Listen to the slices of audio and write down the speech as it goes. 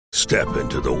Step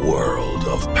into the world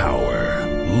of power,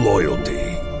 loyalty,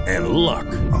 and luck.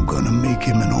 I'm gonna make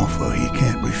him an offer he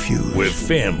can't refuse. With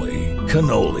family,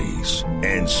 cannolis,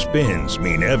 and spins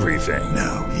mean everything.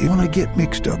 Now, you wanna get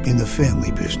mixed up in the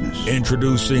family business.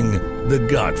 Introducing The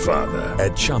Godfather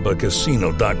at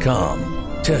ChumbaCasino.com.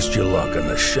 Test your luck in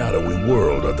the shadowy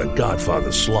world of The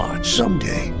Godfather slot.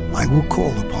 Someday, I will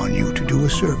call upon you to do a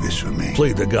service for me.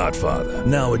 Play The Godfather,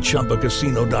 now at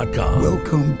ChumbaCasino.com.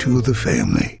 Welcome to the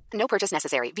family. No purchase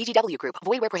necessary. VGW Group.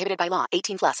 Void where prohibited by law.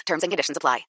 18 plus. Terms and conditions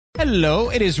apply. Hello,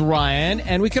 it is Ryan,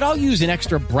 and we could all use an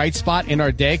extra bright spot in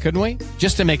our day, couldn't we?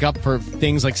 Just to make up for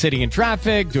things like sitting in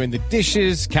traffic, doing the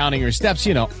dishes, counting your steps,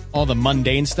 you know, all the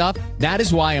mundane stuff. That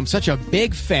is why I'm such a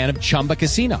big fan of Chumba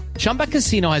Casino. Chumba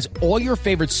Casino has all your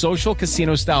favorite social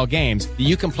casino-style games that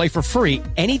you can play for free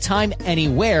anytime,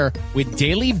 anywhere with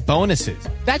daily bonuses.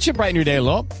 That should brighten your day a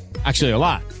little. Actually, a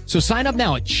lot. So sign up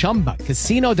now at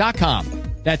ChumbaCasino.com.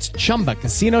 That's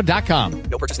ChumbaCasino.com.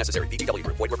 No purchase necessary. VGW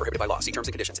Group. Void where prohibited by law. See terms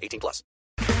and conditions. 18 plus.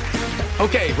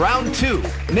 Okay, round two.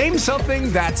 Name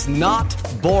something that's not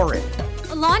boring.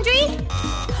 A laundry?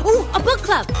 Ooh, a book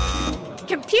club.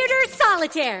 Computer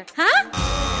solitaire, huh?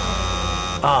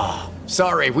 Ah,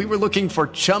 sorry. We were looking for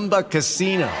Chumba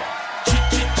Casino.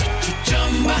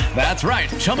 That's right.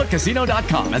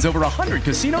 ChumbaCasino.com has over 100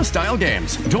 casino-style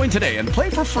games. Join today and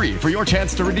play for free for your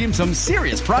chance to redeem some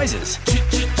serious prizes.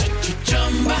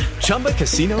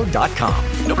 ChumbaCasino.com.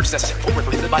 No purchase necessary. Void where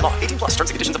prohibited by law. 18 plus. Terms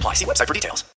and conditions apply. See website for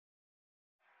details.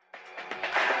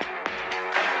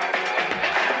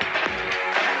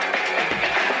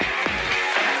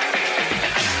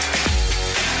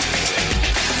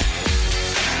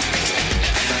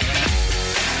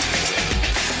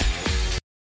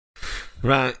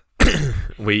 Right,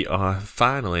 we are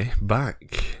finally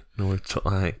back. We took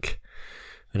like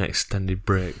an extended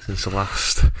break since the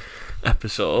last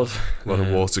episode. A lot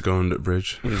of water going under the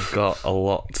bridge. We've got a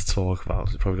lot to talk about.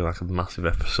 It's probably like a massive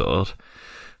episode.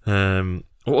 What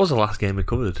was the last game we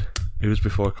covered? It was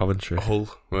before Coventry. Hull,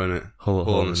 weren't it? Hull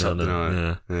on the Saturday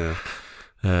night.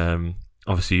 Yeah.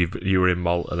 Obviously, you were in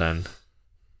Malta then,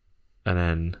 and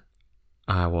then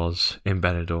I was in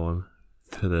Benidorm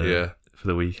for the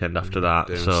weekend after that.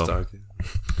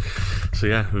 So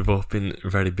yeah, we've both been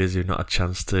very busy. We've not had a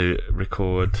chance to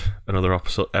record another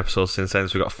episode since then.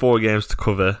 So we've got 4 games to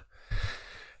cover.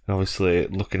 And obviously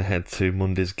looking ahead to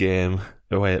Monday's game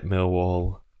away at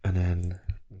Millwall. And then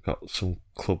we've got some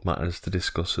club matters to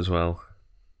discuss as well.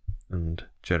 And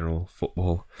general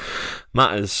football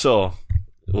matters. So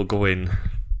we'll go in,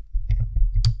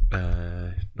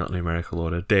 not numerical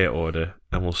order, date order.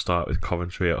 And we'll start with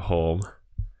Coventry at home,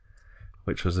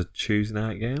 which was a Tuesday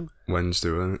night game? Wednesday,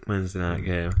 wasn't it? Wednesday night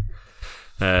game.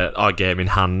 Our game in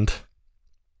hand.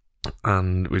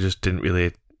 And we just didn't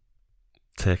really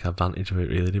take advantage of it,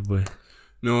 really, did we?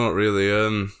 No, not really.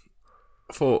 I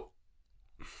thought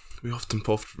we often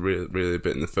puffed really a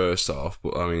bit in the first half,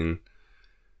 but I mean,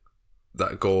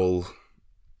 that goal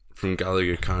from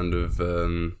Gallagher kind of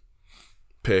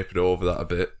papered over that a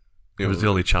bit. It was the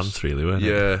only chance, really, wasn't it?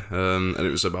 Yeah, and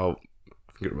it was about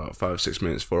 5-6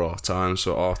 minutes before half time.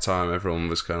 So at half time, everyone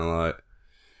was kind of like,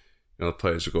 the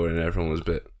players were going in, everyone was a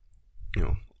bit,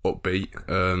 upbeat.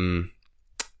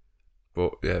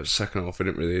 But yeah, the second half, we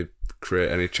didn't really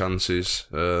create any chances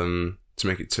to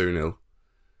make it 2-0.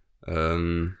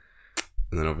 And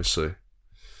then obviously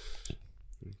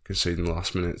conceding the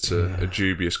last minute to a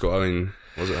dubious goal. I mean,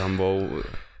 was it handball?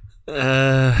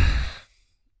 It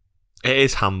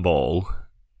is handball.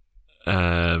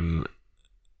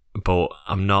 But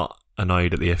I'm not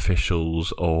annoyed at the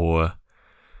officials, or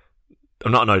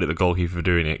I'm not annoyed at the goalkeeper for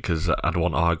doing it, because I'd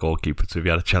want our goalkeeper to, if he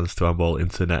had a chance to handball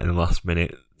into the net in the last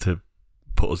minute to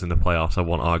put us in the playoffs, I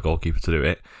want our goalkeeper to do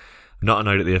it. I'm not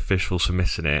annoyed at the officials for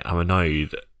missing it. I'm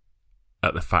annoyed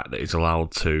at the fact that he's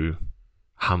allowed to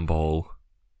handball.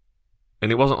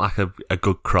 And it wasn't like a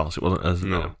good cross. It wasn't as...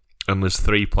 No. And there's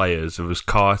 3 players. There was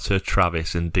Carter,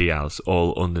 Travis and Diaz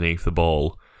all underneath the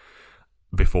ball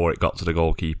before it got to the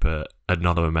goalkeeper, and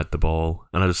none of them had the ball.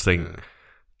 And I just think,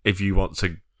 if you want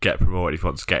to get promoted, if you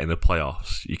want to get in the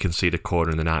playoffs, you can see the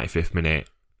corner in the 95th minute,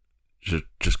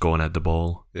 just go and head the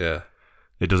ball. Yeah.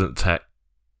 It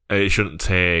shouldn't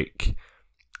take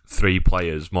 3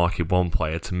 players marking 1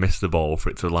 player to miss the ball for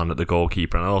it to land at the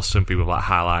goalkeeper. And I know some people have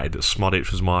highlighted that Smodic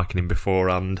was marking him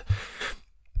beforehand,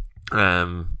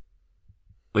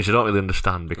 which I don't really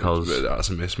understand, because that's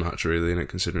a mismatch, really, isn't it,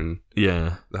 considering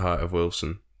the height of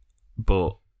Wilson.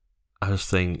 But I just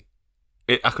think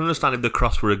I can understand if the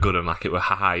cross were a good one, like it were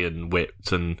high and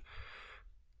whipped, and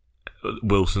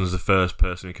Wilson's the first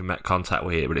person who can make contact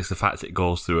with it. But it's the fact that it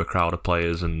goes through a crowd of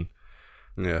players, and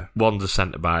Yeah. One's a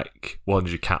centre-back,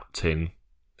 one's your captain.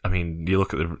 I mean, you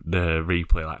look at the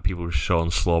replay, like people were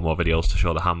showing slow-mo videos to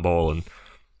show the handball, and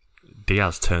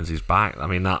Diaz turns his back. I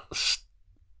mean, that's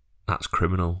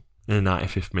criminal. In the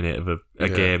 95th minute of a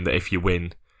game that if you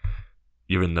win,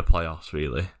 you're in the playoffs,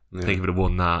 really. Yeah. I think if we'd have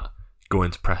won that,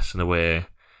 going to Preston away,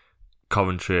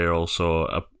 Coventry are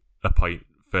also a point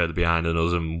further behind than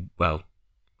us, and, well,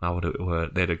 how would it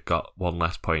work? They'd have got one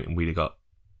less point, and we'd have got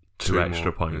two extra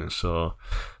more points. Yeah. So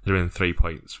they're in 3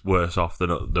 points worse off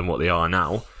than what they are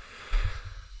now.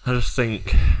 I just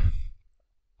think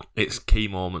it's key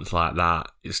moments like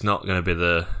that. It's not going to be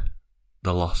the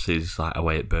losses like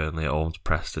away at Burnley, at home to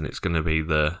Preston. It's going to be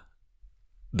the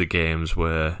games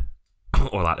where,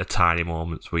 or like the tiny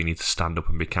moments where you need to stand up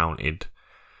and be counted,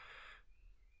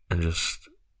 and just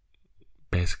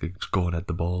basically just go and head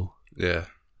the ball. Yeah.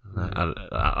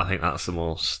 I think that's the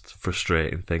most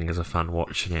frustrating thing as a fan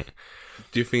watching it.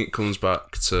 Do you think it comes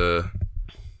back to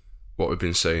what we've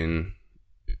been saying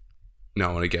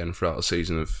now and again throughout the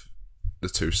season of the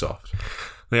too soft?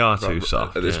 They are too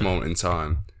soft. At this moment in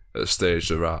time, at the stage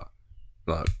they're at,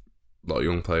 like a lot of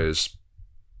young players,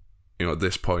 at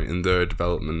this point in their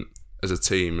development as a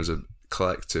team, as a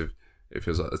collective, it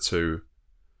feels like the two.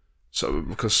 So,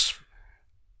 because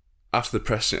after the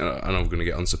Preston, and I'm going to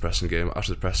get onto the Preston game,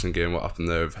 after the Preston game, what happened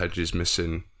there of Hedges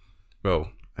missing,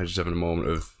 well, Hedges having a moment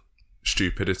of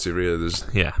stupidity, really.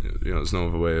 There's no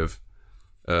other way of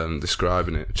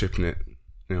describing it, chipping it,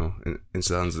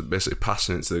 into the hands, basically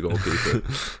passing it to the goalkeeper,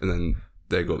 and then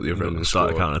they go up the other end and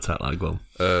start a counter-attack like well.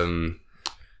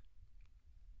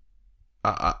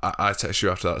 I text you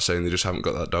after that saying they just haven't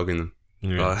got that dog in them.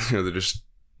 Yeah. They just...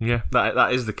 Yeah,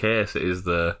 that is the case. It is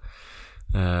the...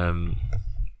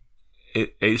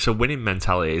 It's a winning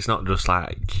mentality. It's not just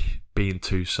like being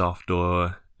too soft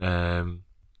or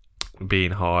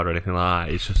being hard or anything like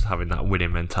that. It's just having that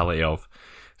winning mentality of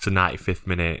it's a 95th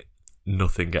minute,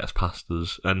 nothing gets past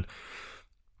us. And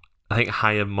I think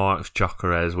higher marks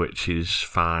Gyökeres, which is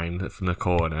fine from the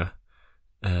corner.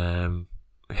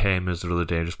 Hamer's the other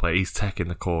dangerous player. He's taking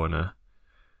the corner.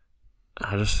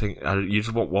 I just think you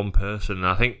just want one person. And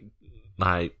I think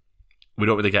like we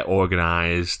don't really get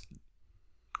organised.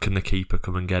 Can the keeper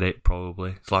come and get it?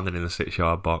 Probably. It's landing in the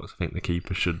 6-yard box. I think the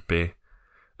keeper should be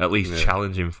at least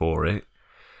challenging for it.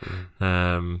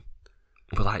 But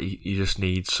like, you just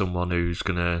need someone who's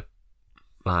gonna,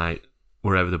 like,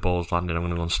 wherever the ball's landing, I'm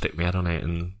gonna go and stick my head on it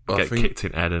and get kicked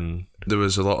in the head. And there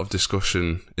was a lot of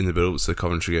discussion in the build-up to the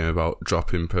Coventry game about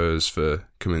dropping Pers for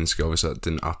Kaminski. Obviously, that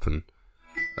didn't happen.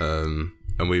 And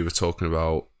we were talking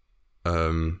about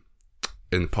in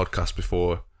the podcast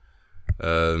before.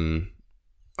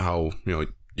 How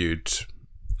you'd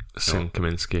sin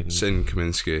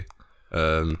Kaminski,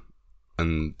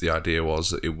 and the idea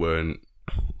was that it weren't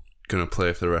going to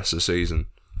play for the rest of the season,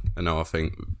 and now I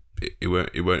think it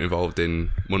weren't involved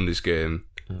in Monday's game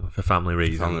for family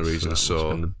reasons.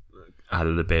 So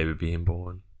either the baby being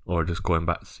born or just going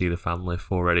back to see the family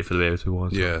ready for the baby to be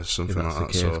born. So something like that.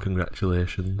 Case, so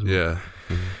congratulations. Yeah.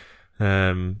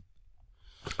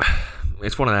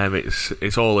 It's one of them.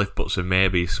 It's all if buts and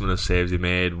maybe. Some of the saves he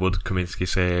made, would Kaminski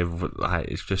save? Like,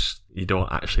 it's just you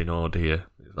don't actually know, do you?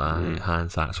 Like,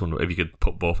 hindsight's wonder. If you could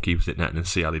put both keepers at net and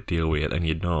see how they deal with it, then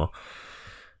you'd know.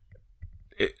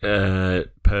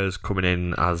 Pers coming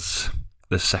in as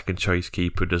the second choice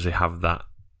keeper, does he have that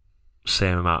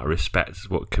same amount of respect as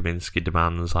what Kaminski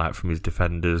demands, like from his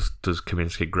defenders? Does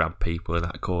Kaminski grab people in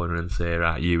that corner and say,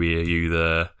 right, you here, you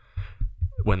there?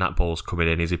 When that ball's coming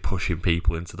in, is he pushing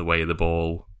people into the way of the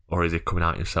ball, or is he coming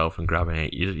out himself and grabbing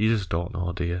it? You just don't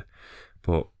know, do you?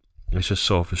 But it's just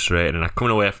so frustrating. And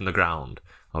coming away from the ground,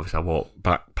 obviously I walked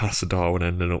back past the door and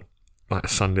ended up like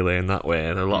Sandy Lane that way,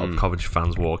 and a lot of Coventry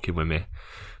fans walking with me.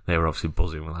 They were obviously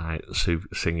buzzing with like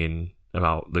singing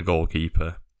about the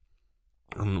goalkeeper,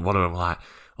 and one of them was like,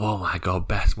 "Oh my god,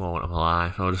 best moment of my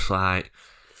life." I was just like,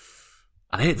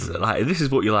 I hate to, like, this is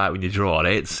what you like when you draw. I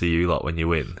hate to see you lot when you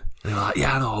win. And they're like,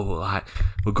 yeah, I know, but like,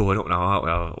 we're going up now, aren't we?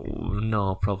 Like,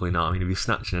 no, probably not. I mean, if you're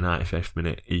snatching a 95th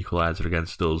minute equaliser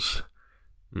against us,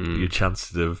 your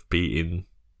chances of beating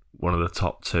one of the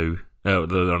top two of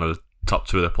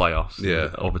the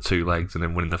playoffs, over 2 legs, and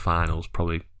then winning the finals,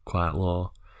 probably quite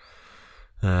low.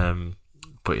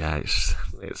 But yeah, it's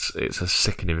a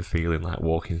sickening feeling, like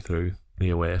walking through the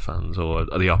away fans or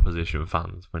the opposition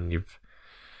fans when you've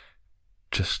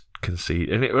just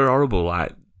conceded, and it were horrible.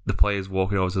 Like, the players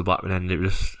walking over to the Blackburn end, it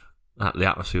was just, like, the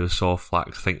atmosphere was so flat.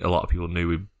 I think a lot of people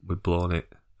knew we'd blown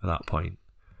it at that point.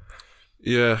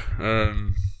 Yeah,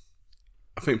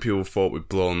 I think people thought we'd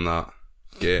blown that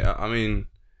game. I mean,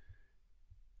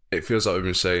 it feels like we've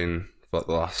been saying for like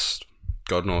the last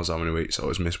God knows how many weeks I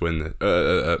was must win this.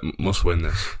 Got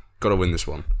to win this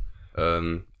one.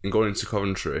 And going into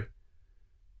Coventry,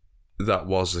 that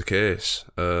was the case.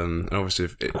 And obviously,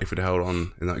 if we'd held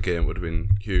on in that game, it would have been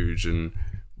huge. And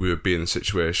we would be in a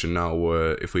situation now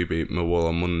where if we beat Millwall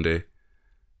on Monday,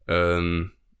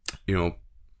 we'd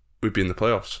be in the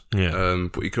playoffs. Yeah.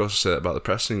 But you could also say that about the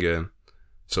Preston game.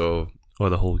 So or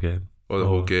the whole game.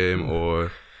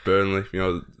 Or Burnley.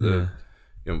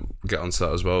 Get onto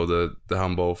that as well. The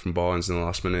handball from Barnes in the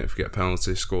last minute. If we get a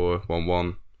penalty, score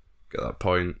 1-1, get that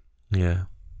point. Yeah.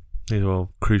 These are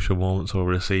all crucial moments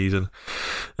over the season.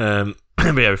 But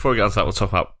yeah, before we get on to that, we'll talk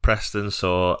about Preston.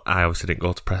 So I obviously didn't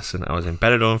go to Preston. I was in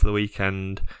Benidorm for the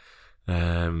weekend.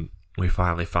 We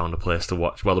finally found a place to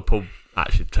watch. Well, the pub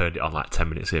actually turned it on like 10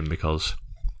 minutes in because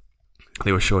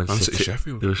they were showing Man City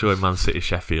Sheffield. They were showing Man City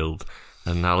Sheffield,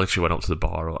 and I literally went up to the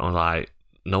bar and I was like,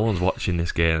 no one's watching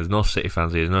this game. There's no City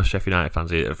fans here. There's no Sheffield United fans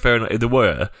here. Fair enough. If there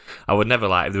were, I would never,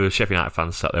 if there were Sheffield United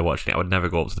fans sat there watching it, I would never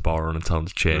go up to the bar and tell them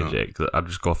to change it. Cause I'd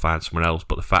just go find someone else.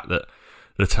 But the fact that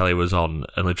the telly was on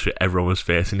and literally everyone was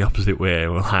facing the opposite way,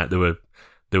 and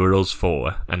there were us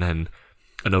four, and then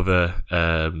another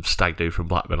stag do from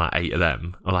Blackburn, 8 of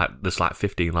them. There's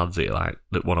 15 lads here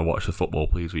that want to watch the football.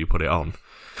 Please, will you put it on?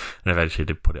 And eventually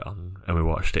did put it on, and we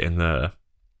watched it in there.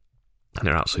 And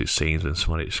they're absolute scenes when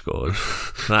somebody scores.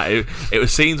 It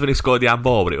was scenes when he scored the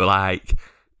handball, but it was like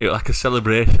a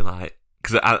celebration,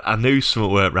 because I knew something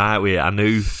weren't right with it. I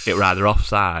knew it was either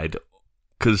offside,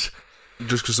 just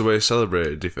because the way he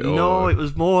celebrated. It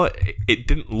was more. It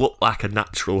didn't look like a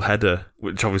natural header,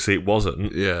 which obviously it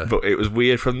wasn't. Yeah, but it was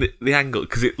weird from the angle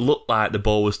because it looked like the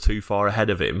ball was too far ahead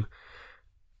of him,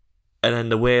 and then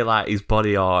the way his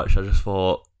body arched, I just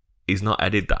thought, he's not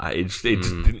headed that.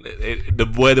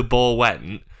 The way the ball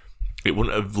went, it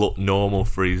wouldn't have looked normal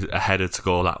for a header to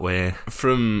go that way.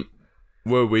 From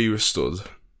where we were stood,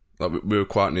 we were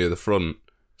quite near the front,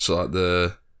 so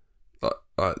the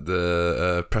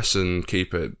Preston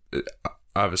keeper,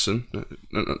 Iverson.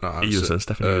 Iverson,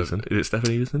 Stephen Iverson. Is it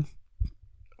Stephen Iverson?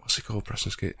 What's he called?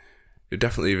 Preston's keeper.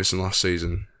 Definitely Iverson last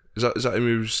season. Is that him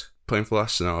who was playing for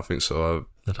Leicester now? I think so.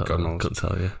 I don't know. Couldn't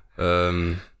tell you.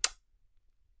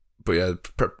 But yeah,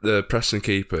 the Preston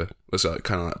keeper was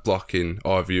kind of blocking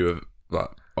our view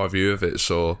of it,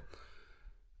 so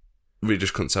we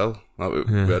just couldn't tell.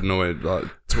 We had no way.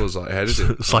 To us, headed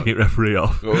it. Slagging referee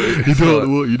off. Well, you don't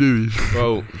know what you're doing.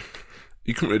 Well,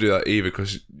 you couldn't really do that either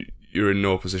because you're in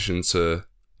no position to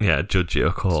judge it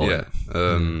or call it.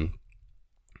 But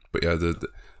yeah, the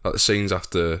scenes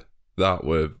after that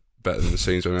were better than the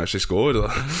scenes when we actually scored.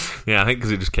 Yeah, I think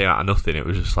because it just came out of nothing. It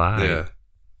was just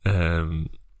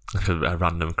a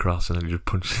random cross and then he just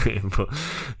punched it in. But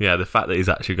yeah, the fact that he's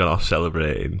actually gone off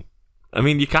celebrating, I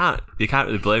mean, you can't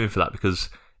really blame him for that, because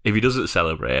if he doesn't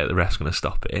celebrate, the ref's going to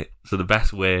stop it. So the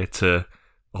best way to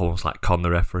almost con the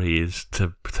referee is to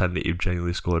pretend that you've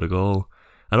genuinely scored a goal.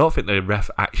 I don't think the ref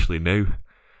actually knew.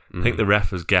 I think the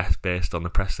ref has guessed based on the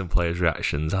Preston players'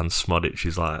 reactions, and Smodic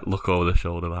is look over the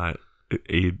shoulder are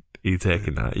you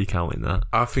taking that? Are you counting that?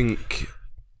 I think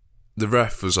the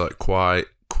ref was quite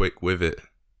quick with it.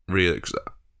 Really,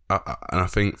 and I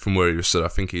think from where he was stood, I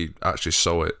think he actually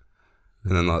saw it,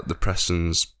 and then the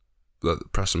Preston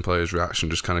players' reaction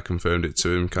just kind of confirmed it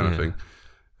to him, kind of thing.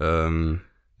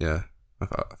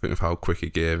 I think of how quick he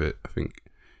gave it, I think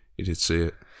he did see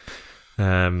it.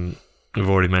 We've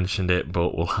already mentioned it,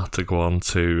 but we'll have to go on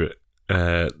to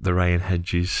the Ryan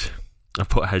Hedges. I've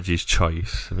put Hedges'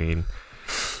 choice. I mean,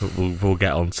 we'll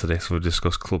get on to this. We'll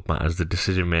discuss club matters. The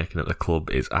decision making at the club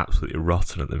is absolutely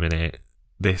rotten at the minute.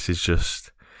 This is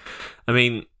just, I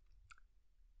mean,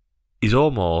 he's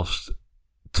almost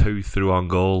 2 through on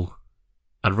goal.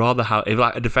 I'd rather have, if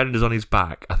a defender's on his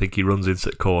back, I think he runs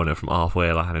into the corner from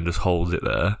halfway line and just holds it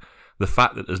there. The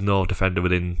fact that there's no defender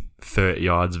within 30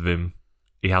 yards of him,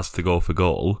 he has to go for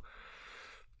goal.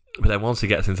 But then once he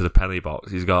gets into the penalty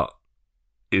box, he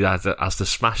has to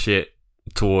smash it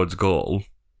towards goal.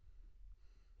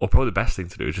 Or probably the best thing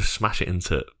to do is just smash it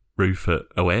into roof at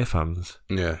away fans.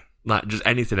 Yeah. Just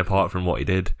anything apart from what he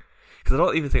did. Because I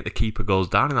don't even think the keeper goes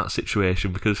down in that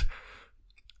situation, because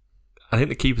I think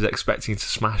the keeper's expecting to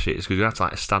smash it because he's going to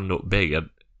have to stand up big,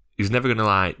 and he's never going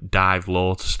to dive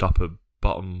low to stop a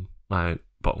bottom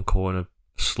corner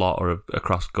slot or a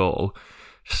cross goal.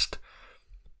 Just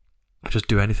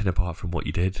do anything apart from what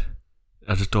you did.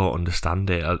 I just don't understand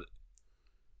it. I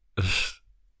just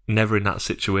never in that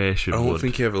situation. I don't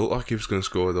think he ever looked like he was going to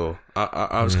score though.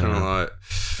 I was kind of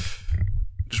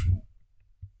just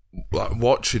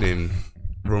watching him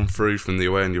run through from the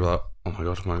away, and you're like, oh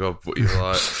my god, but you're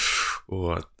like,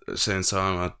 at the same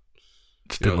time,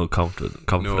 didn't look confident.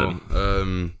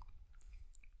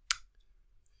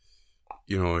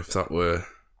 No, if that were,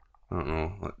 I don't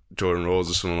know, like Jordan Rhodes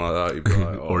or something like that, you'd be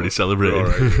like, already celebrating.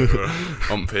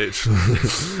 Right, on pitch.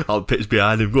 On pitch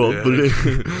behind him, go on, buddy.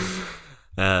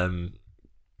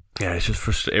 Yeah, it's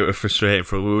just it was frustrating.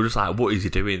 We were just like, what is he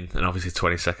doing? And obviously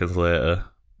 20 seconds later,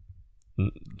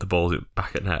 the ball's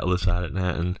back at net, other side at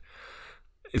net, and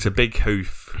it's a big hoof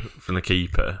from the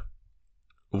keeper.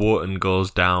 Wharton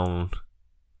goes down.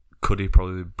 Could he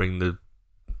probably bring the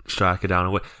striker down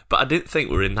away? But I didn't think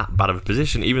we were in that bad of a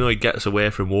position. Even though he gets away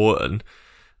from Wharton,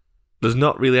 there's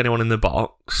not really anyone in the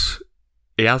box.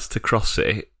 He has to cross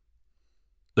it.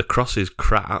 The cross is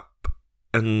crap,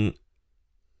 and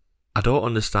I don't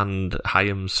understand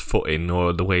Hyam's footing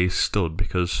or the way he stood,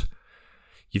 because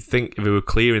you'd think if he were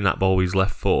clearing that ball with his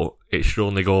left foot, it should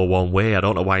only go one way. I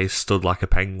don't know why he stood like a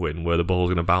penguin where the ball's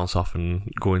going to bounce off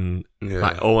and go in.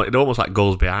 Yeah. It almost like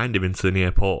goes behind him into the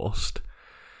near post.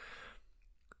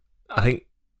 I think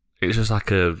it's just like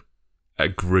a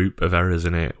group of errors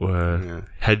in it where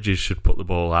Hedges should put the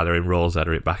ball either in Rose,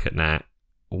 header it back at net.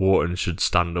 Wharton should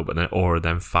stand up or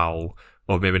then foul,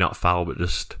 or maybe not foul, but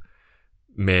just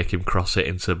make him cross it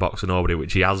into the box of nobody,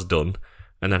 which he has done,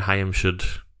 and then Hyam should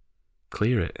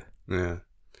clear it. Yeah.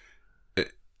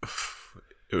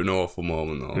 It was an awful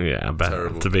moment though. Yeah, I bet.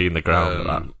 Terrible. To be in the ground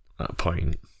at that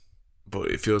point. But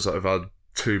it feels like I've had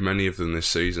too many of them this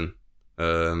season.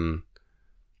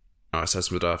 I said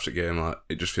to my dad after the game, like,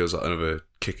 it just feels like another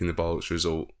kicking the bolts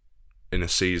result in a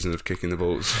season of kicking the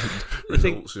bolts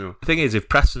results. The thing is, if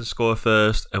Preston score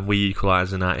first and we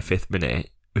equalise in the 95th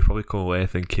minute, we probably come away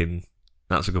thinking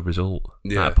that's a good result.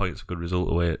 9 points a good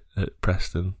result away at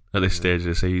Preston at this stage of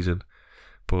the season.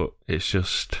 But it's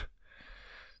just,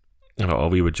 I don't know,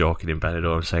 we were joking in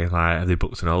Benidorm saying, like, have they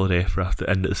booked an holiday for after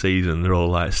the end of the season? They're all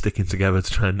like sticking together to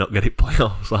try and not get it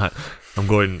playoffs. Like, I'm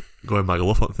going bag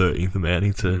off on 13th of May. I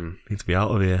need to be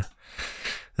out of here.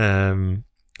 I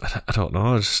don't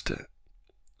know.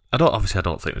 I don't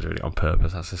think they're doing it on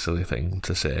purpose. That's a silly thing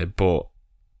to say, but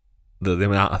the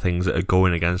amount of things that are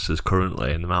going against us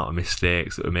currently, and the amount of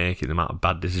mistakes that we're making, the amount of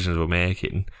bad decisions we're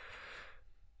making,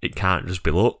 it can't just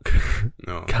be luck.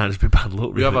 No, it can't just be bad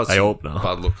luck. We have had I hope not.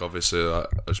 Bad luck, obviously. Like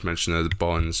I just mentioned the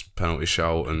Barnes penalty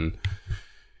shout, and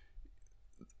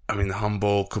I mean the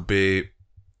handball could be.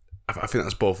 I think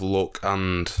that's both luck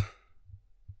and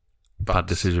bad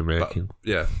decision making.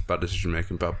 Bad decision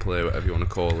making, bad play, whatever you want to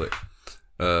call it.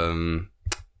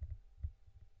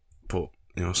 But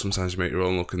sometimes you make your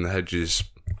own luck, and the Hedges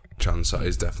chance that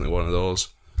is definitely one of those.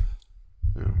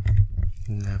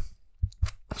 Yeah.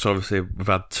 So obviously we've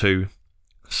had 2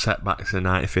 setbacks in the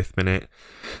 95th minute,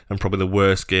 and probably the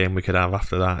worst game we could have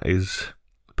after that is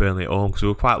Burnley at home, because we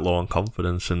were quite low on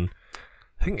confidence, and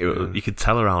I think you could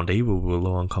tell around here we were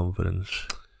low on confidence.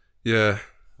 Yeah.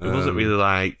 It wasn't really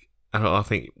like, I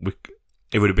think if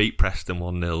we would have beat Preston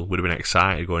 1-0, would have been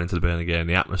excited going into the Burnley game.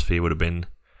 The atmosphere would have been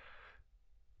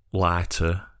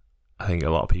lighter. I think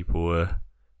a lot of people were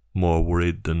more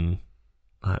worried than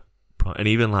and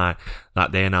even like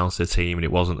they announced the team and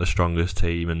it wasn't the strongest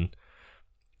team, and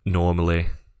normally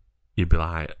you'd be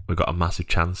like, we've got a massive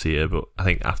chance here, but I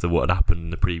think after what had happened in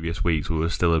the previous weeks, we were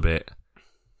still a bit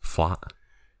flat.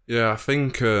 Yeah, I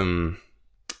think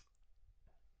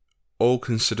all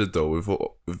considered though, with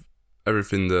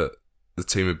everything that the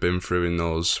team had been through in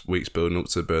those weeks building up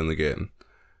to the Burnley game,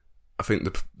 I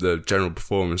think the general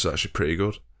performance is actually pretty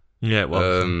good. Yeah, it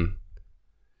was.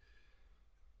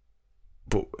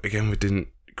 But again, we didn't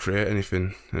create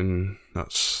anything, and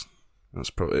that's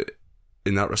probably,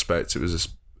 in that respect, it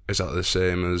was exactly the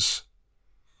same as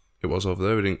it was over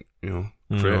there. We didn't,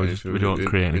 create anything. We don't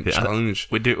create anything. Challenge.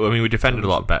 We do. I mean, we defended a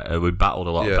lot better. We battled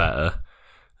a lot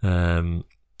better.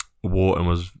 Wharton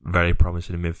was very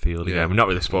promising in midfield. Yeah, we've not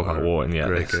really spoken about Wharton yet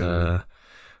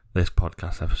this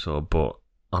podcast episode, but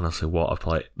honestly, what a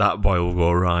play! That boy will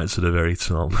go right to the very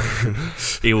top.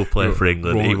 He will play for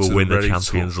England. He will win the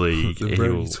Champions League.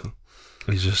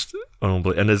 He's just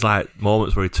unbelievable. And there's like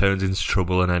moments where he turns into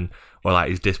trouble, and then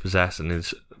he's dispossessed, and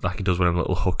he's like he does one of them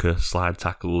little hooker slide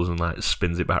tackles, and like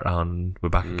spins it back around. And we're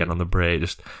back again on the break.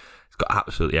 He's got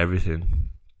absolutely everything.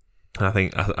 And I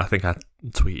think I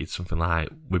tweeted something like,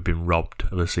 we've been robbed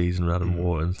of a season rather than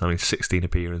Wharton. I mean, 16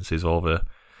 appearances over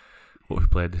what we've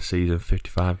played this season,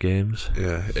 55 games.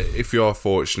 Yeah, if you're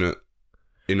fortunate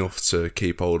enough to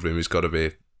keep hold of him, he's got to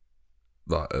be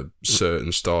like a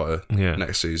certain starter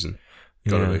next season.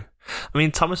 Got to be. I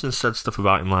mean, Thomason said stuff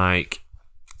about him like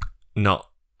not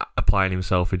applying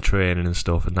himself in training and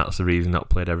stuff, and that's the reason not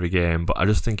played every game. But I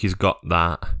just think he's got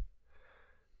that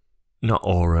not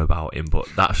aura about him, but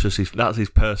that's just his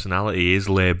personality. He is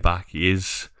laid back. He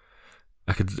is.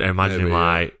 I could imagine him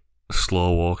like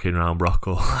slow walking around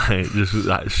Brocco, like, just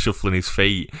like shuffling his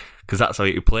feet, because that's how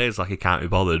he plays. Like he can't be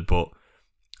bothered, but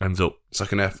ends up. It's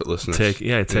like an effortlessness. Taking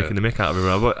the mick out of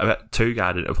him. I bet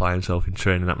Tugay didn't apply himself in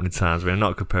training that many times. I mean, I'm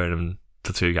not comparing him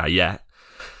to Tugay yet,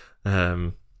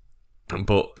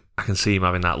 but I can see him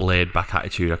having that laid back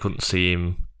attitude. I couldn't see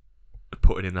him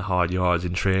putting in the hard yards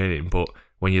in training, but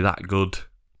when you're that good,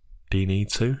 do you need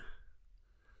to?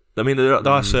 I mean, there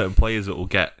are certain players that will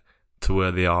get to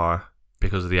where they are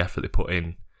because of the effort they put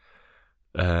in.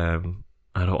 I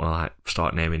don't want to like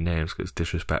start naming names because it's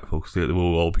disrespectful, because they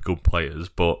will all be good players,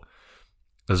 but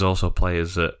there's also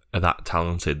players that are that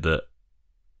talented that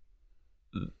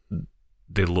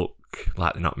they look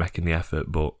like they're not making the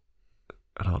effort, but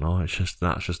I don't know,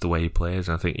 that's just the way he plays,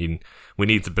 and I think we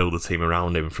need to build a team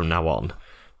around him from now on.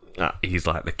 He's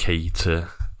like the key to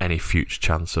any future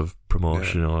chance of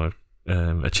promotion or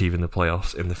achieving the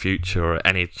playoffs in the future, or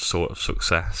any sort of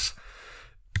success.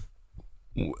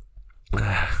 I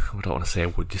don't want to say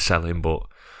would you sell him, but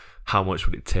how much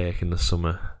would it take in the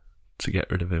summer to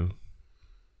get rid of him?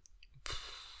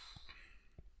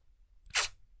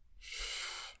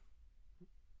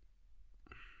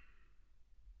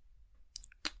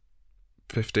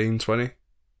 $15, $20.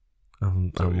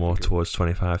 I'm more towards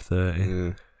 25, 30.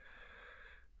 Yeah.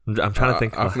 I'm trying to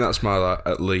think. I think that's my like,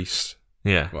 at least.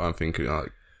 Yeah. What I'm thinking,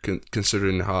 like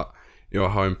considering how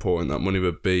important that money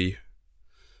would be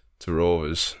to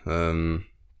Rovers.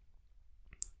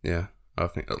 Yeah, I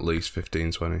think at least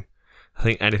 15, 20. I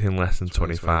think anything less than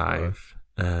 25,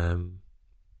 I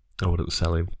wouldn't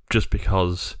sell him, just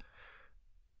because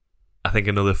I think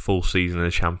another full season in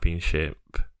the Championship.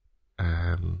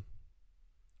 I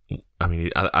mean,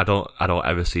 I don't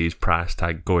ever see his price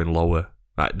tag going lower.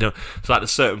 Like, so like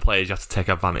there's certain players you have to take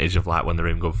advantage of, like when they're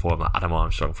in good form, like Adam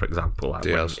Armstrong, for example. Like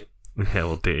Diaz.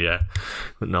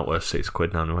 But not worth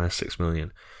 £6 now, worth $6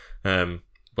 million. But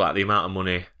like the amount of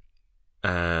money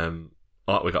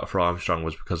what we got for Armstrong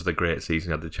was because of the great season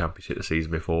he had the Championship the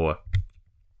season before.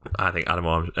 I think Adam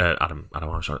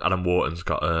Wharton's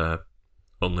got a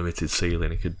unlimited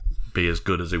ceiling. He could be as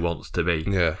good as he wants to be.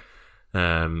 Yeah.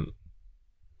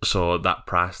 So that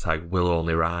price tag will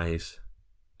only rise.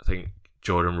 I think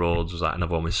Jordan Rhodes was like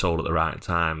another one we sold at the right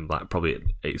time, like probably at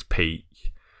its peak.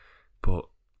 But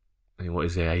I mean, what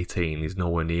is he, 18? He's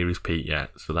nowhere near his peak yet.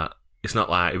 So that it's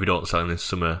not like if we don't sell him this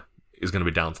summer, it's going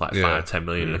to be down to like 5-10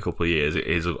 million in a couple of years. It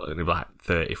is going to be like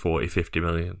 30, 40, 50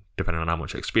 million, depending on how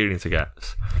much experience he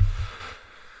gets.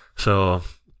 So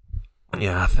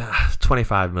yeah,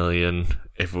 25 million.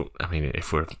 If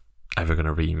we're ever going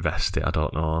to reinvest it, I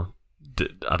don't know.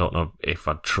 I don't know if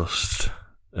I'd trust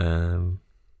them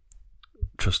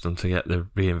to get the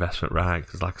reinvestment right,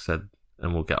 because like I said,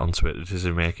 and we'll get onto it, the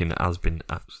decision making has been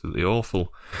absolutely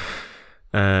awful.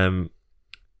 I've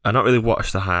not really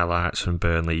watched the highlights from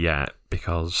Burnley yet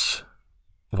because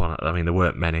there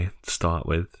weren't many to start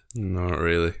with. Not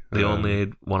really. The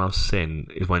only one I've seen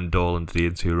is when Dolan did the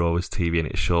Into Rovers TV, and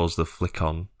it shows the flick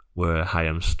on where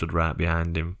Hyam stood right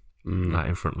behind him, like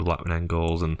in front of the Blackburn end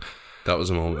goals, and that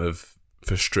was a moment of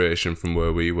frustration from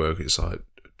where we work. It's like,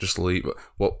 just leave.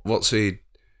 What's he?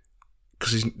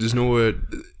 Because there's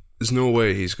no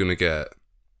way he's going to get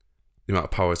the amount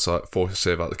of power to like force a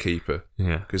save out the keeper.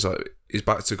 Yeah, because like he's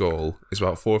back to goal. He's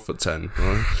about 4'10".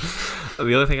 Right?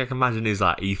 The other thing I can imagine is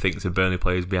like he thinks if Burnley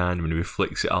players behind him, and if he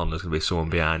flicks it on, there's going to be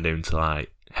someone behind him to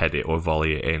like head it or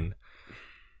volley it in.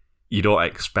 You don't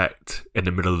expect in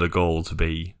the middle of the goal to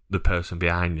be the person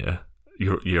behind you.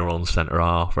 Your own centre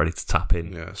half ready to tap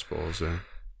in. Yeah, I suppose. Yeah.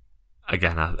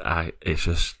 Again, it's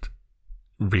just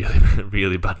really,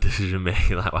 really bad decision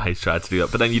making. Like why he's tried to do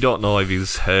that, but then you don't know if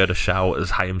he's heard a shout,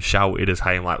 as Hyam shouted, as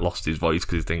Hyam like lost his voice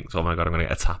because he thinks, "Oh my god, I'm going to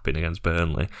get a tap in against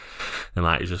Burnley," and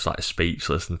like he's just like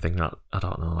speechless and thinking that I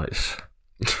don't know. It's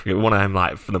one of them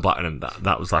like from the Blackburn, and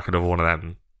that was like another one of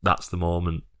them. That's the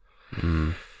moment.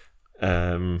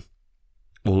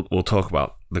 We'll talk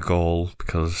about the goal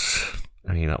because.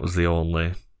 I mean, that was the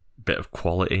only bit of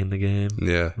quality in the game.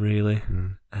 Yeah. Really.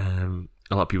 A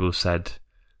lot of people have said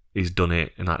he's done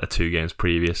it in like the 2 games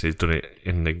previous. He's done it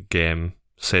in the game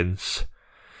since.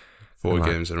 4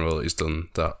 games in a row he's done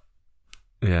that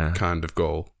kind of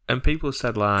goal. And people have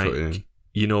said, like,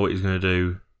 you know what he's going to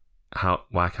do.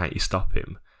 Why can't you stop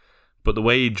him? But the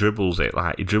way he dribbles it,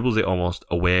 like, he dribbles it almost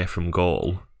away from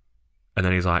goal. And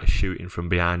then he's like shooting from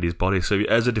behind his body. So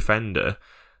as a defender,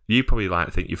 you probably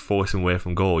like think you're forcing away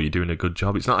from goal. You're doing a good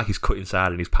job. It's not like he's cut inside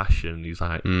and he's passion and he's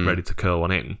like ready to curl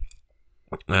one in.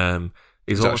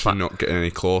 He's actually not getting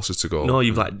any closer to goal. No,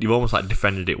 you've almost like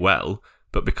defended it well,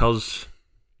 But because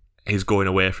he's going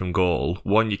away from goal,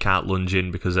 one, you can't lunge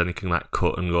in because then he can like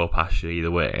cut and go past you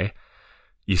either way.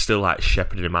 You're still like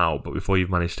shepherding him out, but before you've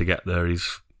managed to get there,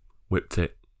 he's whipped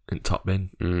it in top bin.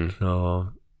 So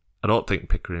I don't think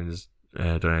Pickering's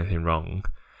done anything wrong.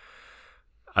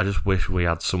 I just wish we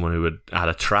had someone who would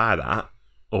either try that,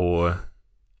 or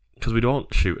because we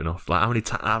don't shoot enough. Like, how many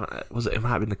times was it? It might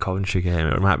have been the Coventry game,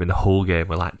 or it might have been the whole game,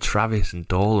 where like Travis and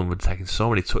Dolan were taking so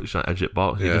many touches on the edge of the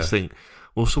box. You just think,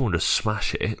 well, someone just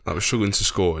smash it. I was struggling to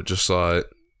score, just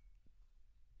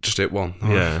hit one.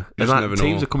 Yeah, and like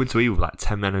teams are coming to you with like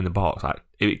 10 men in the box. Like,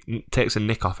 it takes a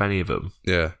nick off any of them.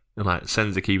 Yeah, and like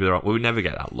sends the keeper the wrong. We would never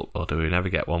get that look, though, do we? We never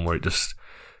get one where it just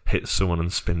hits someone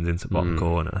and spins into the bottom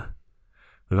corner.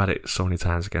 We've had it so many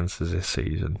times against us this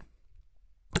season.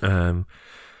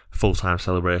 Full-time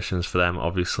celebrations for them,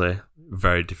 obviously,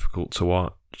 very difficult to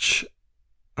watch.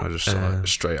 I just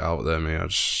straight out there,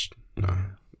 mate.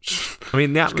 I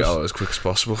mean, the just get out as quick as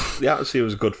possible. The atmosphere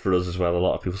was good for us as well. A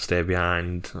lot of people stayed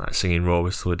behind, like singing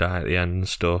 "Rovers Till We Die" at the end and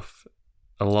stuff.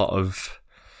 A lot of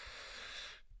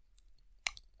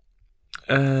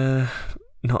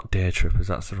not day trippers.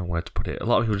 That's the wrong way to put it. A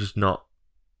lot of people just not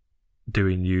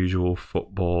doing usual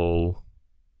football.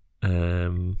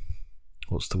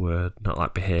 What's the word? Not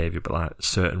like behaviour, but like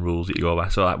certain rules that you go by.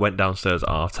 So I went downstairs at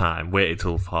half time, waited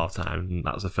till half time, and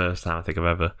that's the first time I think I've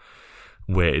ever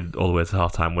waited all the way to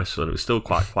half time whistle, and it was still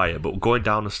quite quiet. But going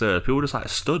down the stairs, people just like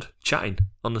stood chatting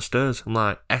on the stairs. I'm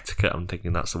like, etiquette, I'm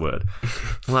thinking that's the word.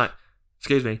 I'm like,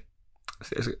 excuse me.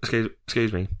 I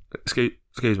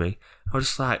was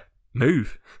just like,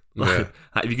 move. Like,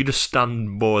 if you could just stand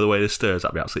more of the way the stairs,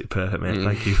 that'd be absolutely perfect, mate.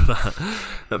 Thank you for that.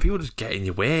 But people just get in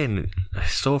your way, and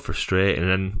it's so frustrating.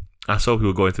 And then I saw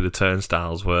people going through the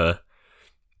turnstiles where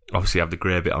obviously you have the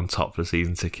grey bit on top for the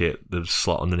season ticket, the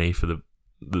slot underneath for the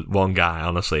one guy,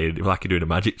 honestly, it was like you're doing a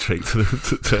magic trick to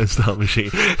the turnstile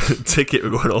machine. The ticket were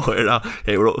going all the way around.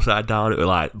 It were upside down. It was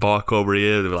like bark over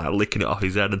here. They were like licking it off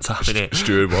his head and tapping it.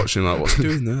 Steward watching like, what's he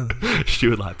doing there?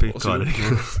 Steward like, pick on it.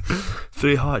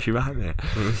 3 hearts, you're right, mate.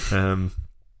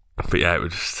 But yeah,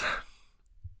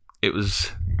 it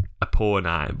was a poor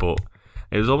night, but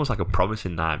it was almost like a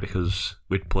promising night because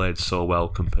we'd played so well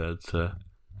compared to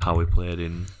how we played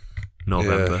in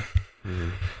November.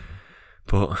 Yeah.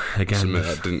 But again,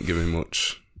 that didn't give me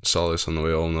much solace on the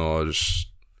way home. No,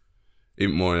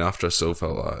 even morning after, I still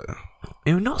felt like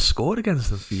we've not scored against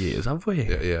them for years, have we?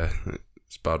 Yeah,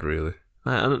 it's bad, really.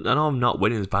 I know I'm not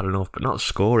winning is bad enough, but not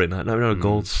scoring, like not having a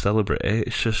goal to celebrate,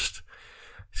 it's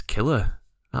killer,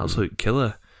 absolute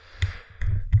killer.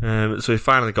 So we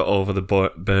finally got over the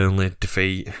Burnley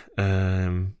defeat,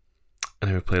 and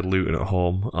then we played Luton at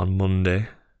home on Monday.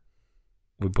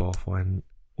 We both went.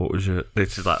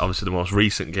 This is like obviously the most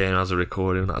recent game as a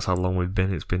recording. That's how long we've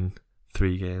been. It's been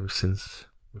 3 games since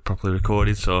we properly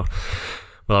recorded. So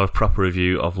we'll have a proper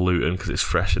review of Luton because it's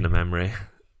fresh in the memory.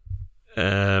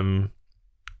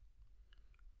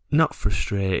 Not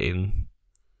frustrating.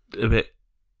 A bit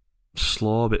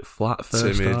slow, a bit flat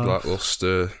first timid, half.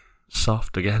 lacklustre.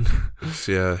 Soft again.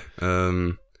 Yeah.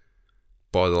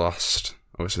 By the last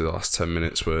 10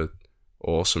 minutes were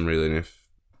awesome, really. And if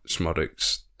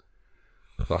Smodic's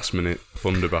last minute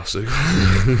thunder bastard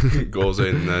goes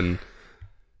in, then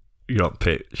you're on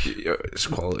pitch. It's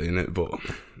quality in it, but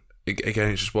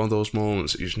again, it's just one of those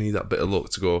moments that you just need that bit of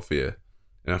luck to go for you.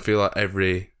 And I feel like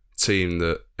every team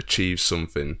that achieves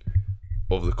something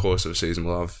over the course of a season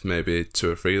will have maybe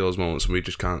 2 or 3 of those moments, and we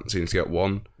just can't seem to get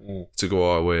one to go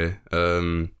our way.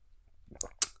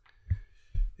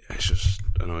 It's just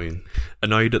annoying.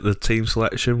 Annoyed at the team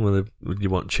selection. Would you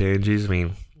want changes? I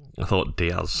mean, I thought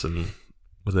Diaz and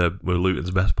were Luton's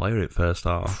best player in the first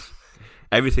half.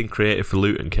 Everything creative for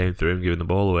Luton came through him giving the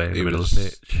ball away in the middle of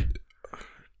the pitch.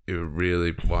 He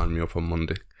really wound me up on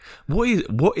Monday.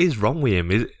 What is wrong with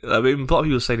him? A lot of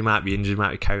people say he might be injured,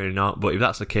 might be carrying out, but if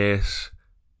that's the case,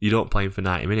 you don't play him for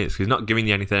 90 minutes because he's not giving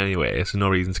you anything anyway, so no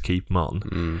reason to keep him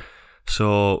on.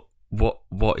 So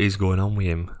what is going on with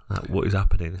him? Like, what is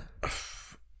happening?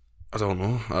 I don't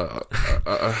know.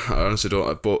 I honestly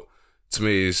don't. But to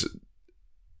me,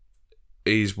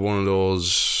 he's one of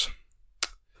those.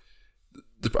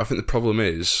 I think the problem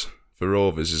is for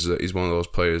Rovers is that he's one of those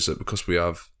players that because we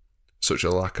have such a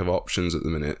lack of options at the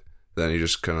minute, then he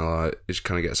just kind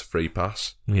of gets a free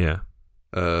pass. Yeah.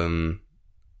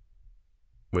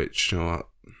 Which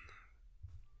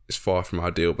is far from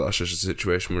ideal, but that's just the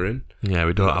situation we're in. Yeah,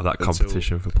 we don't have that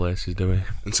competition for places, do we?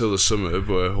 Until the summer,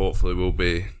 but hopefully we'll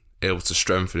be able to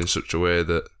strengthen in such a way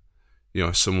that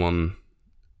if someone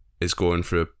is going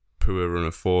through a poor run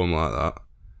of form like that,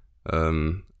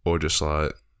 or just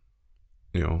like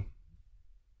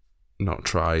not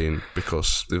trying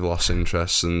because they've lost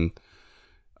interest. And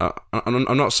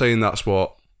I'm not saying that's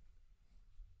what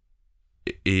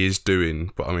he is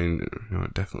doing, but I mean,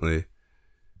 definitely,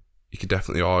 you could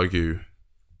definitely argue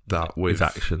that with his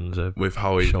actions, with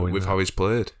how he's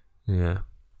played. Yeah,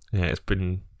 it's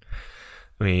been.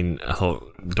 I mean, I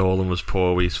thought Dolan was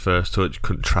poor with his first touch,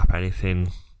 couldn't trap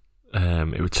anything.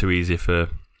 It was too easy for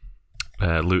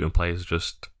Luton players to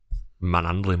just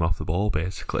manhandle him off the ball,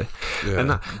 basically. Yeah,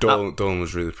 and Dolan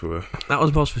was really poor. That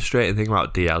was the most frustrating thing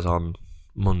about Diaz on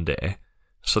Monday.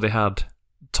 So they had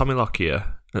Tommy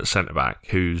Lockyer at centre-back,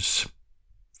 who's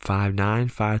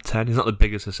 5'9", 5'10". He's not the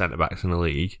biggest of centre-backs in the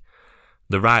league.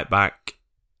 The right-back,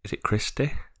 is it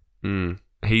Christie?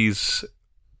 He's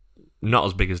not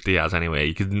as big as Diaz anyway.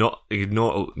 You could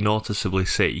noticeably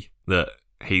see that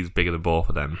he's bigger than both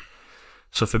of them.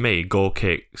 So for me, goal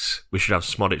kicks, we should have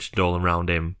Szmodic and Dolan around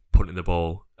him, punting the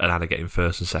ball and either getting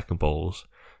first and second balls.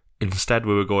 Instead,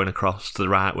 we were going across to the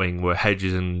right wing where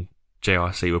Hedges and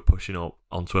JRC were pushing up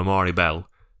onto Amari Bell,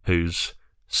 who's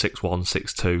 6'1",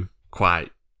 6'2",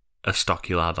 quite a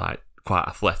stocky lad, like quite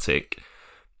athletic.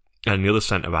 And the other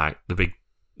centre-back, the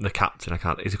captain,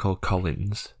 is he called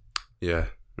Collins? Yeah.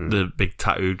 The big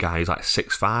tattooed guy, he's like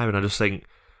 6'5", and I just think,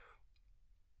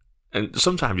 and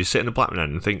sometimes you sit in the Blackburn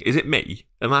end and think, is it me?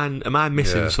 Am I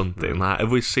missing something? Like,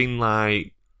 have we seen that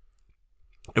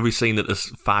the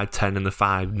 5'10" and the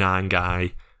 5'9"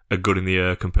 guy are good in the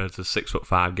air compared to the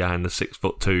 6'5" guy and the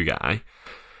 6'2" guy?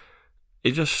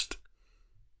 It just,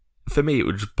 for me, it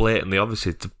was just blatantly,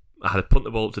 obviously, I had to punt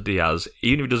the ball up to Diaz.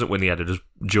 Even if he doesn't win the header, just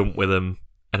jump with him,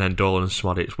 and then Dolan and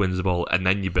Szmodic wins the ball, and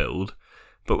then you build.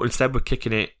 But instead, we're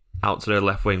kicking it out to their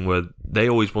left wing where they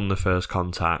always won the first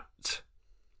contact,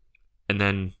 and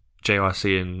then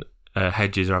JRC and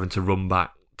Hedges are having to run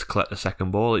back to collect the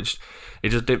second ball. It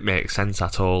just didn't make sense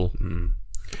at all.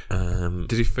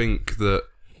 Did you think that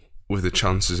with the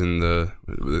chances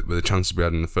with the chances we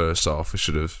had in the first half, we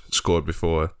should have scored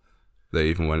before they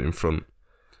even went in front?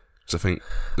 Because I think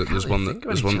that there's one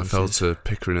that fell to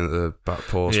Pickering at the back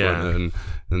post, and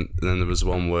then there was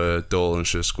one where Dolan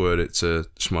should have squared it to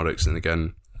Szmodic, and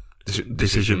again,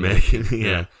 decision making.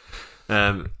 Yeah.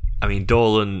 I mean,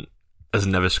 Dolan has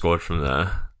never scored from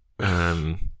there.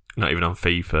 Not even on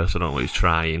FIFA, so I don't know what he's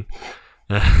trying.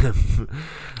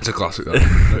 It's a classic, that.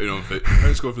 Not even on FIFA. I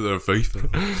don't score from there on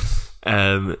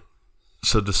FIFA.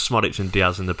 So the Szmodic and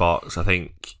Diaz in the box, I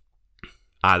think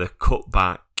either cut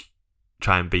back,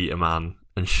 try and beat a man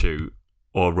and shoot,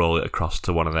 or roll it across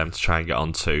to one of them to try and get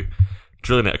onto.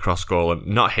 Drilling it across goal and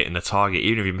not hitting the target.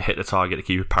 Even if you hit the target, the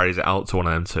keeper parries it out to one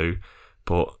of them two.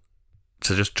 But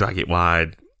to just drag it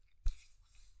wide,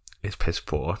 it's piss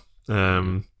poor.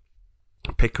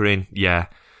 Pickering, yeah.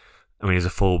 I mean, he's a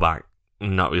fullback,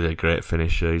 not really a great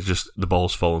finisher. He's just, the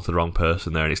ball's fallen to the wrong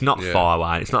person there, and it's not far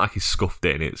wide. It's not like he's scuffed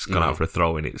it and it's gone out for a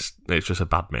throw in. It's just a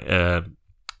bad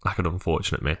like an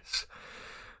unfortunate miss.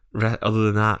 Other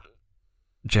than that,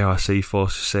 JRC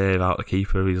forced a save out the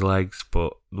keeper of his legs,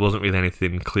 but there wasn't really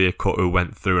anything clear cut who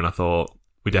went through, and I thought,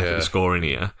 we're definitely scoring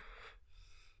here.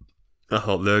 I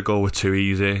thought their goal was too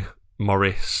easy.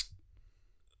 Morris,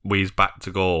 with his back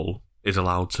to goal, is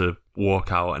allowed to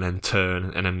walk out and then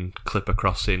turn and then clip a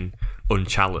crossing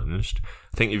unchallenged.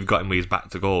 I think if you've got him with his back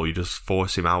to goal, you just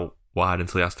force him out wide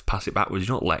until he has to pass it backwards.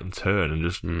 You don't let him turn and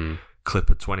just clip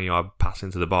a 20-yard pass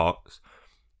into the box.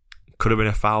 Could have been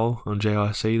a foul on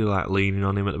JRC. They're like leaning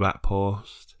on him at the back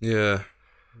post. Yeah.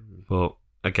 But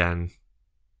again,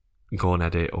 go and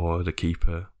head it, or the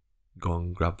keeper go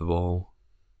and grab the ball.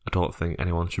 I don't think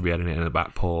anyone should be heading it in the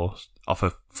back post off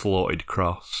a floated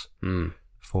cross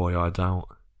 4 yards out.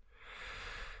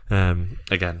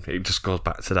 Again, it just goes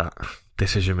back to that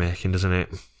decision making, doesn't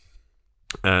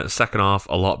it? Second half,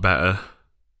 a lot better.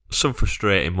 Some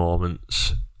frustrating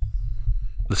moments.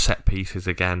 The set pieces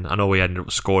again. I know we ended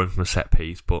up scoring from a set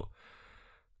piece, but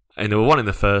there were one in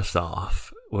the first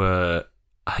half where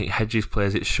I think Hedges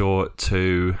plays it short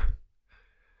to,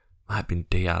 might have been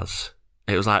Diaz.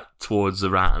 It was like towards the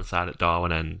right hand side at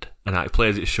Darwin end, and like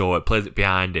plays it short, plays it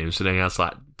behind him, so then he has to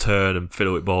like turn and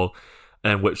fiddle with ball,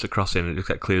 and then whips the cross in and just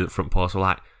get cleared at the front post. So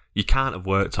like, you can't have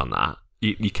worked on that.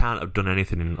 You can't have done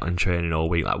anything in training all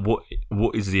week. Like,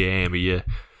 what is the aim?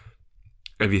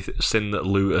 Have you seen that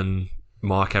Luton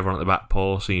mark everyone at the back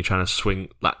post and you're trying to swing?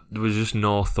 Like, there was just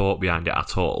no thought behind it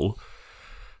at all.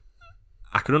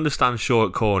 I can understand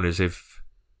short corners if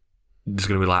there's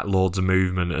going to be like loads of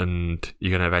movement and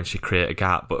you're going to eventually create a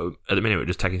gap, but at the minute we're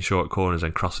just taking short corners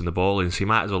and crossing the ball in, so you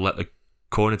might as well let the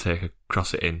corner taker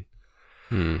cross it in,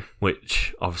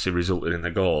 which obviously resulted in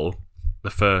the goal. The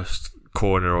first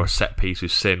corner or set piece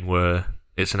we've seen where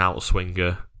it's an out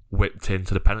swinger, whipped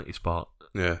into the penalty spot.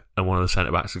 Yeah. And one of the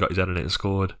centre-backs has got his head in it and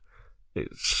scored.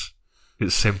 It's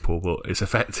simple, but it's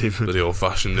effective. Bloody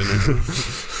old-fashioned,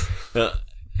 isn't it?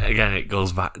 Again, it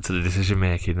goes back to the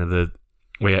decision-making of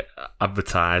we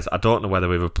advertise. I don't know whether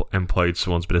we've employed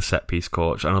someone to be a set-piece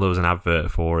coach. I know there was an advert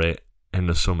for it in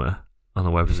the summer on the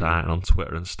website and on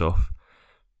Twitter and stuff.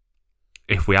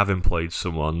 If we have employed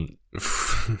someone,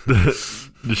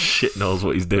 the shit knows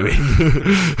what he's doing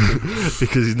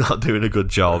because he's not doing a good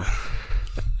job.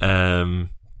 I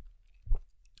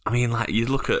mean, like, you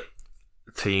look at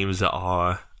teams that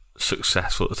are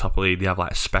successful at the top of the league, they have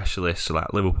like specialists. So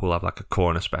like Liverpool have like a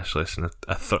corner specialist and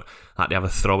like they have a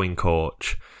throwing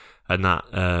coach, and that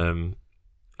I mean,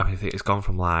 I think it's gone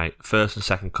from like first and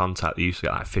second contact they used to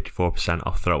get like 54%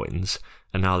 off throw-ins,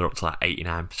 and now they're up to like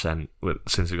 89%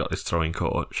 since they've got this throwing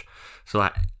coach. So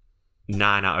like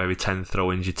 9 out of every 10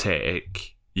 throw-ins you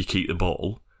take, you keep the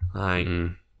ball. Like, I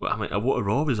mean, what are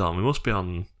Rovers on? We must be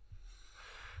on.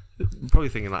 Probably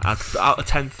thinking like out of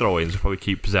 10 throw-ins, we'll probably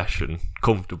keep possession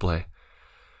comfortably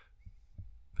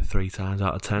 3 times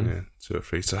out of 10. Yeah, 2 or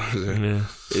 3 times.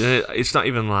 Yeah. It's not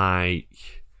even like.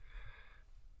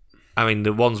 I mean,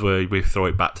 the ones where we throw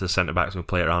it back to the centre backs and we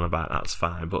play it around about, that's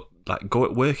fine. But like,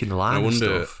 work in the line. I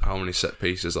wonder and stuff. how many set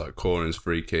pieces, like corners,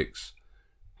 free kicks,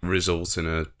 result in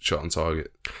a shot on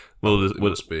target. Well,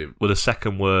 we're the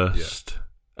second worst. Yeah.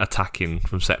 Attacking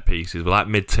from set pieces. We're like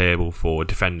mid-table for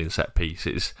defending set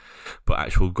pieces, but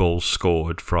actual goals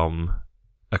scored from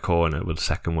a corner were the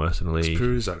second worst in the league. It's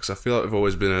proves that, because I feel like we've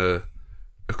always been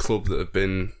a club that have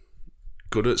been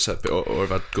good at set or have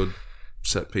had good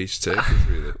set piece takers,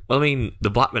 really. Well, I mean,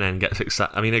 the Blackburn end gets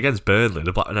excited. I mean, against Burnley,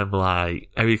 the Blackburn end were like,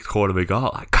 every corner we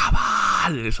got, like, come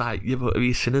on! And it's like, yeah, but have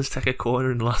you seen us take a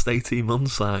corner in the last 18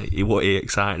 months? Like, what are you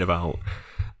excited about?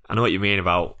 I know what you mean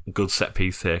about good set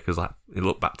piece takers. Like, you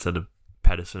look back to the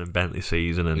Pedersen and Bentley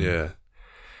season, and yeah.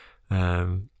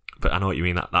 But I know what you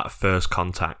mean. That first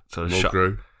contact, or shot.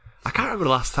 I can't remember the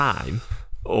last time,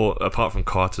 or apart from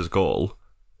Carter's goal,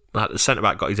 like the centre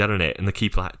back got his head on it, and the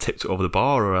keeper like tipped it over the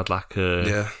bar, or had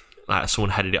like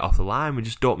someone headed it off the line. We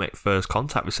just don't make first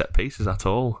contact with set pieces at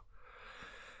all.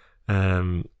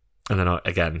 And then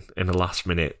again in the last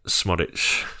minute,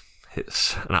 Smodic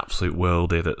hits an absolute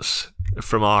worldie that's,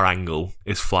 from our angle,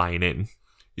 is flying in.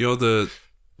 You know, the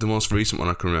most recent one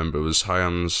I can remember was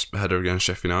Hyam's header against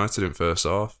Sheffield United in first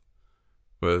half.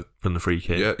 Where, from the free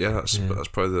kick. Yeah, that's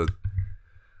probably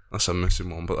that's a missing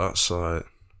one, but that's the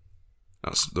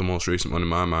most recent one in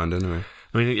my mind anyway.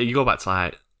 I mean, you go back to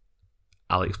like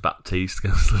Alex Baptiste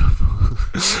against Liverpool.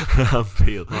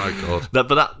 Anfield. My God.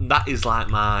 But that is like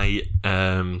my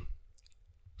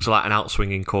so like an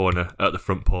outswinging corner at the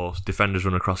front post, defenders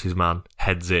run across his man,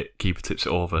 heads it, keeper tips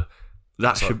it over.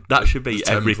 That should be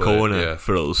every corner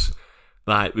for us.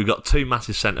 Like, we've got 2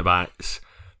 massive centre backs.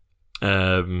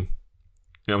 I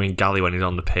mean, Galley, when he's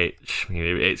on the pitch, if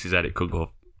it hits his head, it could go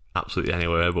absolutely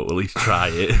anywhere, but we'll at least try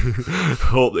it.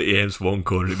 Hope that he aims for one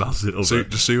corner and he bounces it over.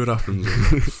 Just see what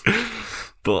happens.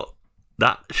 But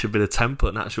that should be the template,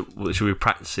 and that should be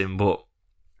practicing. But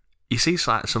you see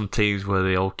like some teams where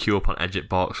they all queue up on edge at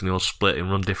box and they all split and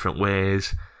run different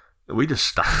ways. We just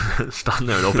stand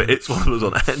there and hope it hits one of us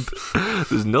on end.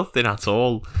 There's nothing at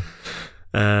all.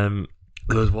 There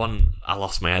was one, I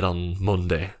lost my head on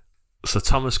Monday. So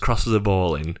Thomas crosses a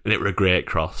ball in, and it was a great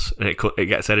cross, and it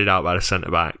gets headed out by the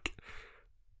centre-back.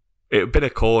 It had been a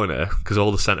corner, because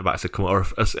all the centre-backs had come, or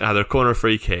either a corner or a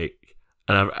free kick,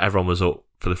 and everyone was up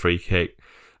for the free kick.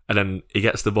 And then he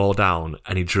gets the ball down,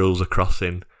 and he drills a cross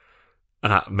in.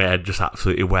 And my head just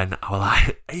absolutely went. I was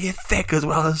like, are you thick as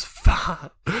well as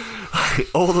fat? Like,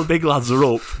 all the big lads are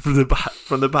up from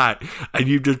the back, and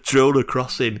you just drilled a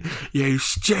cross in. You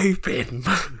stupid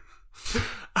man.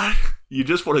 And you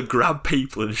just want to grab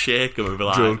people and shake them and be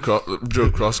like...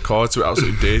 Drill cross card to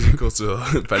absolutely daisy cut to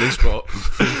a penny spot.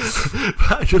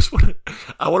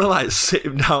 I want to like sit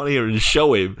him down here and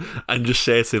show him and just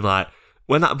say to him like,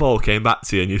 when that ball came back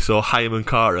to you and you saw Hyam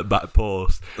Carr at back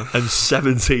post and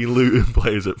 17 Luton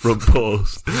players at front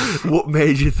post, what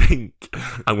made you think,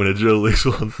 I'm going to drill this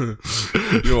one?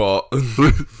 You know what?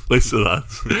 Listen,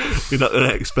 lads, you're not going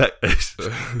to expect this.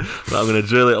 But I'm going to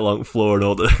drill it along the floor and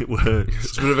hope that it works.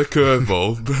 It's a bit of a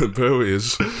curveball, but it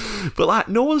is. But like,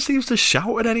 no one seems to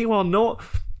shout at anyone. No.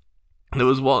 There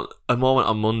was a moment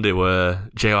on Monday where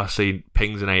JRC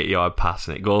pings an 80-yard pass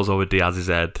and it goes over Diaz's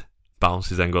head,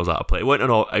 bounces, then goes out of play. It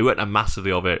wasn't a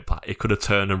massively over it. He could have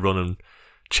turned and run and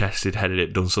chested, headed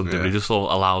it, done something, but he just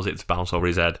allows it to bounce over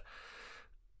his head.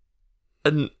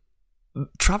 And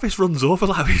Travis runs over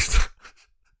like he's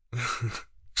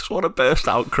just want to burst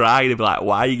out crying and be like,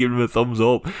 why are you giving him a thumbs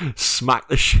up? Smack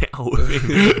the shit out of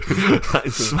him. Like,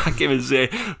 smack him and say,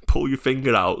 pull your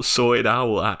finger out, sort it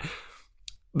out.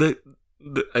 Like,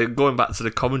 going back to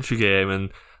the commentary game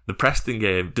and the Preston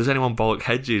game, does anyone bollock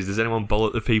Hedges? Does anyone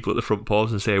bollock the people at the front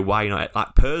post and say, why you not?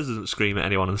 Like, Pers doesn't scream at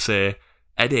anyone and say,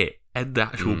 head the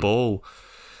actual ball.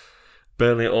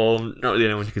 Burnley at home, not really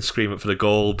anyone you can scream at for the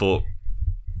goal, but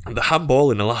the handball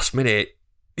in the last minute,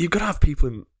 you've got to have people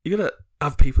in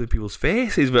people's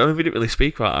faces. But I mean, we didn't really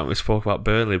speak about that. We spoke about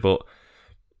Burnley, but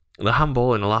the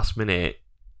handball in the last minute,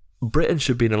 Britain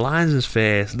should be in the linesman's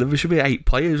face. There should be 8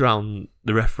 players around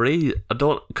the referee. I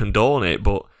don't condone it,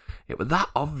 but it was that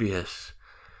obvious.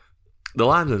 The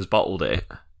linesman's bottled it.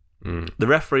 The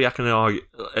referee, I can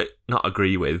not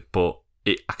agree with, but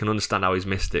I can understand how he's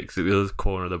missed it because it's the other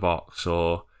corner of the box.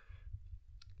 So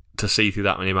to see through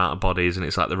that many amount of bodies and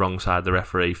it's like the wrong side of the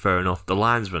referee, fair enough. The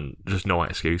linesman, just no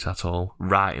excuse at all.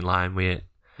 Right in line with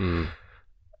it.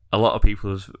 A lot of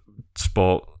people have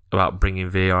spoke about bringing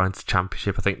VAR into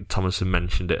Championship. I think Thomason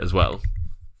mentioned it as well.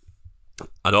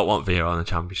 I don't want VAR in the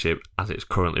Championship as it's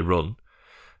currently run,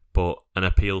 but an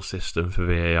appeal system for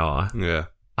VAR,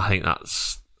 I think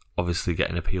that's obviously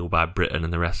getting appealed by Britain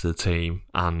and the rest of the team,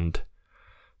 and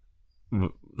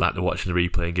like they're watching the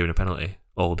replay and giving a penalty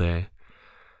all day.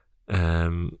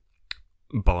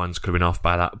 Barnes could have been off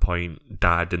by that point,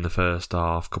 dived in the first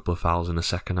half, couple of fouls in the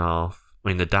second half. I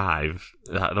mean, the dive,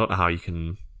 I don't know how you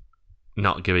can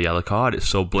not give a yellow card. It's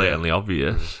so blatantly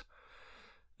obvious.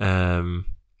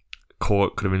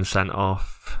 Court could have been sent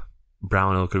off.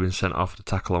 Brownhill could have been sent off to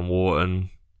tackle on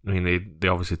Wharton. I mean, they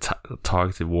obviously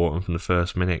targeted Wharton from the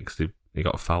first minute because he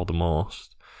got fouled the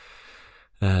most.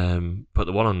 But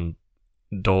the one on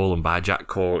Dolan by Jack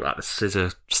Court, that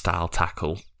scissor-style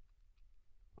tackle,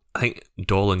 I think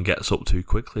Dolan gets up too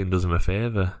quickly and does him a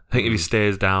favour. I think if he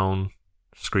stays down,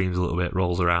 screams a little bit,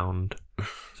 rolls around, I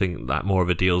think that more of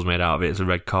a deal's made out of it. It's a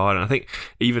red card. And I think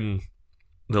even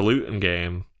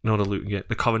the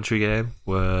Coventry game,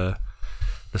 where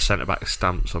the centre-back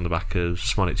stamps on the back of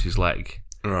Smonic's leg.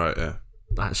 Right, yeah.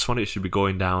 Like, Smonic should be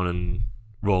going down and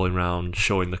rolling around,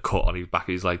 showing the cut on his back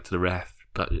of his leg to the ref.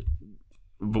 But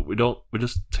we don't. We're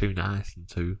just too nice and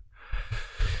too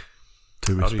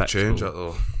respectful. How do you change that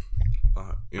though?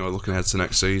 Looking ahead to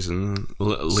next season,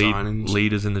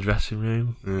 leaders in the dressing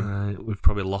room. Yeah. We've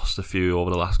probably lost a few over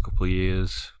the last couple of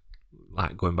years,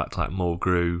 like going back to like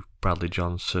Mulgrew, Bradley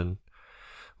Johnson.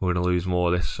 We're going to lose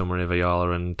more this summer if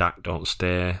Ayala and Dak don't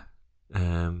stay.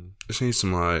 Just need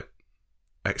some like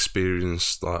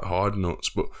experienced like hard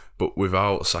nuts, but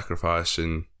without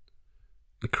sacrificing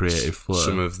the creative flow.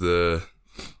 Some of the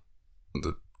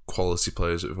quality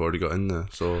players that we've already got in there.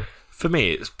 So for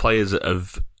me, it's players that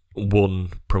have won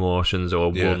promotions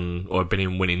or won or been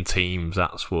in winning teams.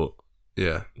 That's what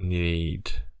you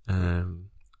need. I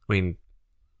mean,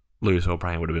 Lewis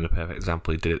O'Brien would have been a perfect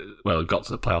example. He did it well. Got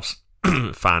to the playoffs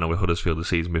final with Huddersfield the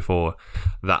season before.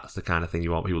 That's the kind of thing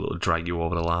you want, people that will drag you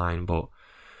over the line. But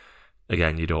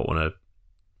again, you don't want to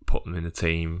put them in a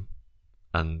team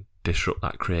and disrupt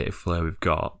that creative flow we've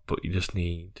got. But you just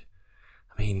need.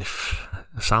 I mean,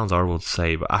 it sounds horrible to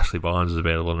say, but Ashley Barnes is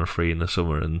available on a free in the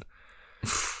summer, and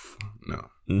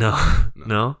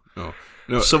no.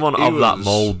 Someone of that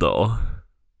mould, though.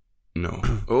 No.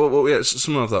 Well, yeah,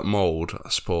 someone of that mould, I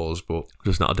suppose, but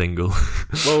just not a dingle.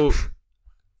 Well,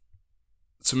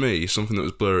 to me, something that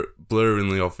was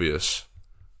blurringly obvious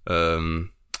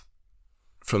from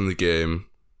the game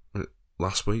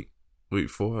last week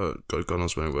before. God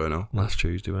knows when it were now. Last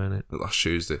Tuesday, weren't it? Last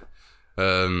Tuesday.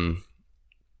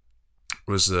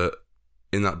 Was that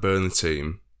in that Burnley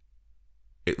team,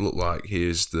 it looked like he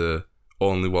is the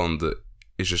only one that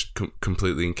is just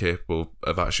completely incapable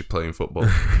of actually playing football.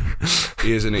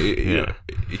 He isn't.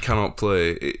 He cannot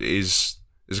play. He's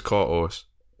a cart horse.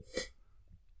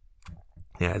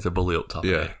 Yeah, it's a bully up top.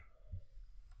 Yeah.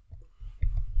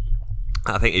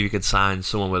 I think if you could sign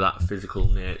someone with that physical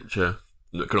nature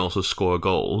that can also score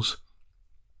goals,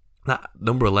 that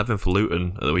number 11 for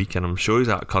Luton at the weekend, I'm sure he's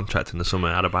out of contract in the summer,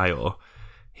 Adebayo,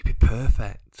 he'd be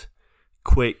perfect.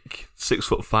 Quick,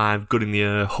 6'5", good in the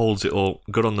air, holds it up,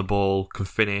 good on the ball, can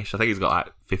finish. I think he's got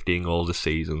like 15 goals this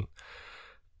season.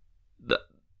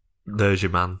 There's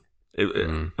your man.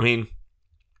 I mean,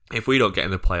 if we don't get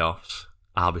in the playoffs,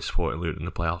 I'll be supporting Luton in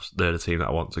the playoffs. They're the team that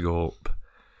I want to go up.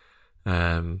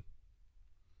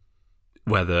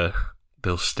 Whether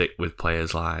they'll stick with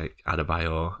players like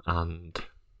Adebayo and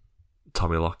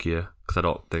Tommy Lockyer, because I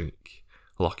don't think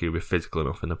Lockyer will be physical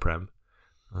enough in the Prem.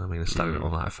 I mean, they're starting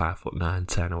on like 5'9",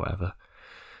 10 or whatever.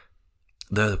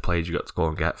 They're the players you got to go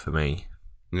and get for me.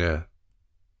 Yeah.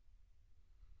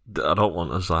 I don't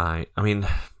want us like. I mean,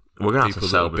 we're going to have to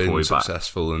sell before we're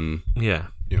successful and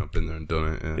been there and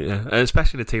done it. Yeah, and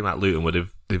especially a team like Luton where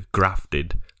they've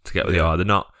grafted to get where they are. They've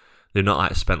not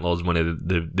like spent loads of money.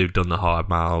 They've done the hard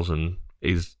miles, and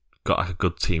he's got like a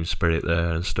good team spirit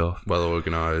there and stuff. Well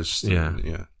organised. Yeah.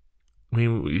 I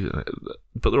mean,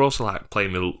 but they're also like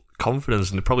playing with confidence,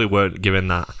 and they probably weren't given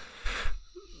that,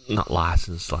 not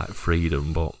license, like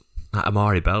freedom, but like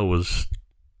Amari Bell was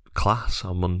class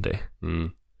on Monday.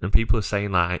 Mm. And people are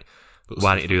saying like,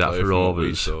 why don't you do that for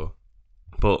Rovers?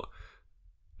 But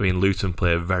I mean, Luton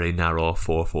play a very narrow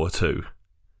 4-4-2,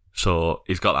 so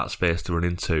he's got that space to run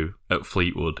into. At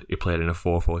Fleetwood, he played in a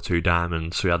 4-4-2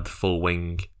 diamond, so he had the full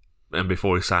wing, and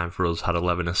before he signed for us, had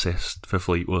 11 assists for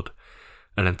Fleetwood.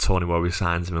 And then Tony Worby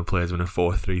signs him and plays him in a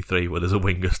 4-3-3 where there's a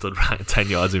winger stood right 10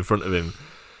 yards in front of him.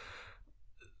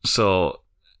 So,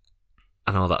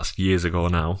 I know that's years ago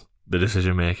now. The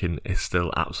decision making is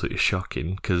still absolutely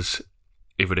shocking, because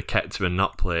if we'd have kept him and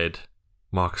not played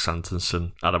Marcus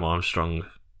Antonsen, Adam Armstrong,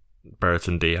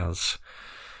 Brereton Diaz,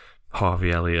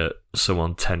 Harvey Elliott,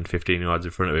 someone 10-15 yards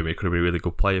in front of him, he could have been a really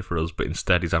good player for us, but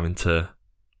instead he's having to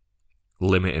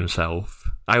limit himself.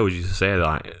 I always used to say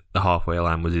that the halfway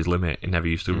line was his limit. He never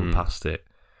used to run past it.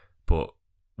 But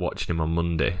watching him on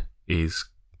Monday, he's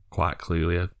quite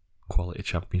clearly a quality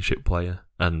championship player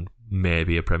and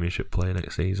maybe a premiership player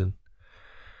next season.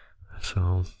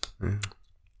 So,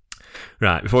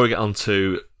 right, before we get on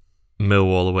to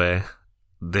Millwall away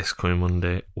this coming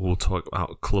Monday, we'll talk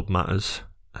about club matters,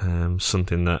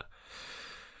 something that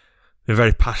we're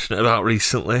very passionate about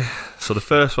recently. So the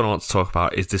first one I want to talk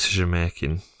about is decision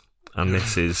making, and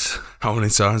this is how many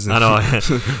times? I know.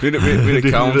 we had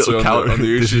a count on the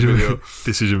YouTube video.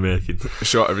 Decision making,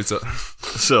 shot every time.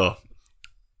 So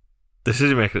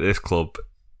decision making at this club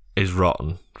is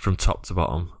rotten from top to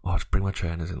bottom. Oh, just bring my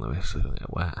trainers in, Lewis, so I don't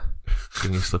get wet.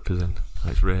 Bring your slippers in. Oh,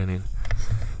 it's raining.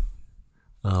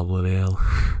 Oh bloody hell!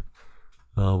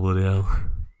 Oh bloody hell!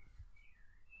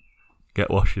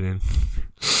 Get washing in.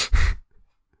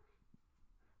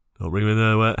 Don't bring me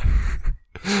there wet.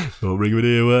 Don't bring me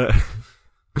there wet.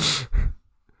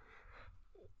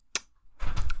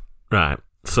 Right,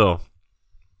 so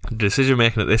decision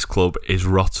making at this club is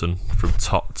rotten from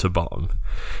top to bottom,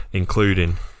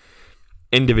 including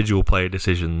individual player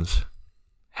decisions.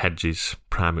 Hedges,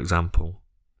 prime example.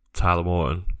 Tyler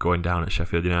Morton going down at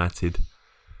Sheffield United.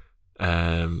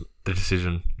 The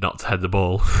decision not to head the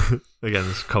ball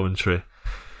against Coventry.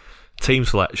 Team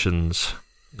selections.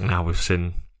 Now we've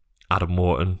seen Adam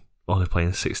Morton only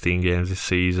playing 16 games this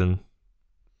season.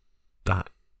 That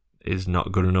is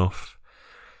not good enough.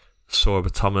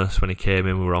 Sorba Thomas, when he came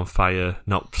in, we were on fire.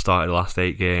 Not started the last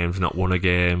 8 games, not won a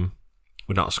game.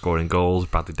 We're not scoring goals.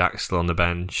 Bradley Dack's still on the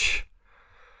bench.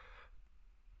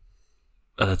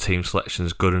 Are the team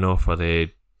selections good enough? Are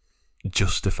they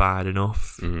justified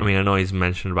enough? I mean, I know he's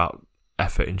mentioned about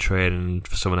effort in training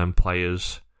for some of them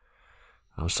players.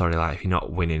 I'm sorry, like, if you're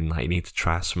not winning, like, you need to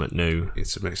try something new. You need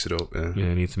to mix it up, yeah. Yeah,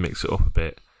 you need to mix it up a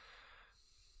bit.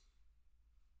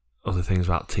 Other things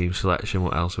about team selection,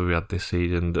 what else have we had this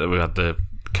season? We had the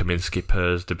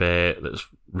Kaminsky-Pers debate that's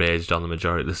raged on the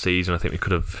majority of the season. I think we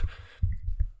could have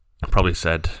probably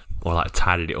said, or like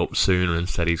tidied it up sooner and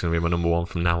said he's going to be my number one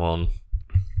from now on.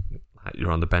 Like,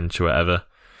 you're on the bench or whatever.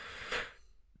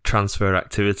 Transfer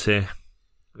activity.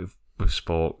 We've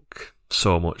spoke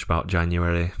so much about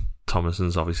January.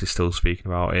 Thomason's obviously still speaking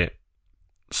about it.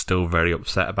 Still very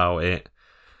upset about it.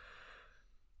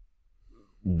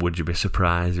 Would you be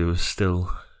surprised if he was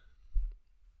still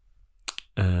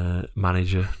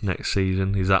manager next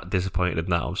season? He's that disappointed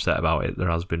and that upset about it. There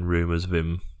has been rumours of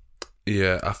him.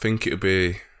 Yeah, I think it would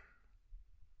be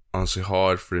honestly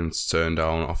hard for him to turn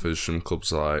down offers from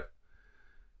clubs like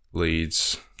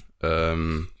Leeds.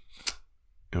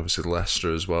 Obviously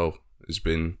Leicester as well has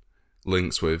been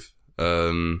linked with.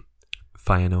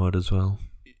 Feyenoord as well.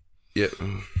 Yeah,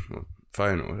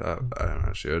 Feyenoord. I haven't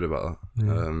actually heard about that.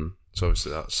 Yeah. So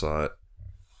obviously that's like,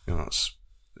 that's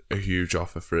a huge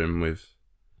offer for him with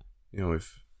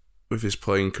his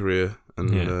playing career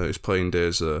and his playing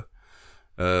days there.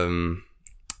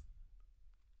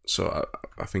 So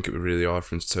I think it would be really hard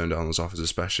for him to turn down those offers,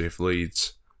 especially if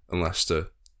Leeds and Leicester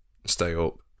stay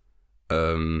up.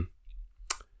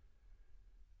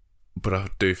 But I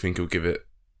do think he'll give it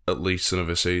at least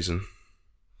another season.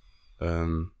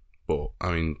 But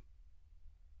I mean,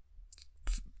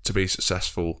 to be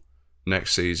successful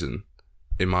next season,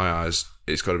 in my eyes,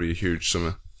 it's got to be a huge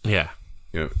summer. Yeah,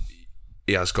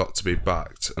 he has got to be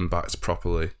backed and backed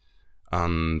properly,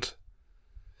 and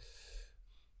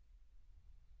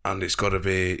it's got to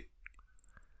be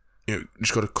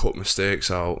just got to cut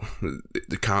mistakes out.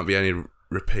 There can't be any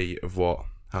repeat of what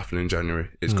happened in January.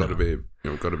 It's got to be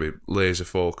laser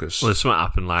focused. Well, if something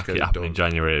happened like it happened in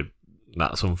January,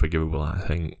 that's unforgivable, I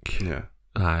think. Yeah.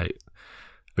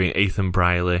 Ethan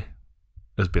Brierley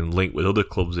has been linked with other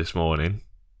clubs this morning,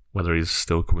 whether he's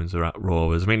still coming to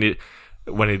Rovers.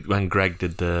 When Greg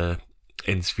did the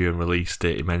interview and released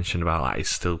it, he mentioned about he's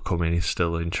still coming, he's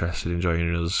still interested in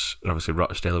joining us. And obviously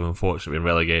Rochdale have unfortunately been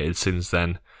relegated since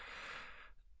then.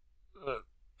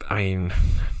 I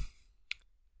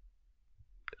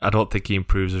don't think he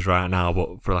improves us right now,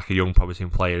 but for a young promising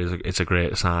player, it's a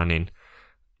great signing.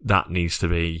 That needs to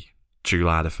be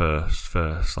July the 1st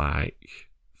first.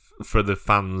 For the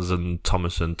fans and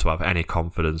Thomason to have any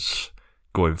confidence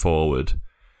going forward,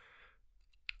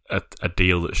 a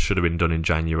deal that should have been done in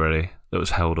January, that was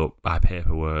held up by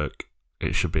paperwork,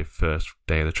 it should be first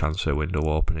day of the transfer window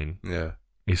opening. Yeah.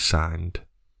 He's signed,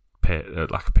 a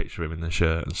picture of him in the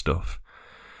shirt and stuff.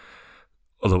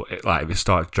 Although, if it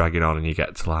starts dragging on and you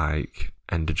get to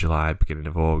end of July, beginning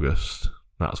of August,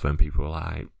 that's when people are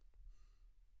like,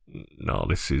 no,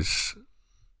 this is...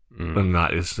 And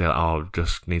that is,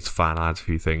 just need to finalise a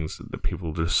few things that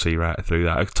people just see right through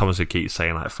that. Thomas keeps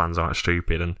saying fans aren't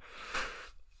stupid, and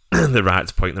they're right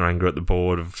to point their anger at the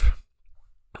board of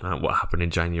what happened in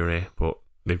January, but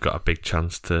they've got a big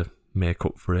chance to make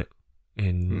up for it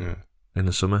in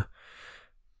the summer.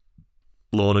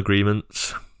 Loan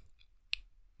agreements.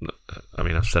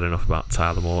 I've said enough about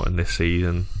Tyler Morton this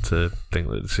season to think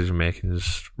that decision making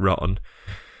is rotten.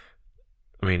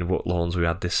 What loans we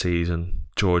had this season?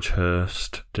 George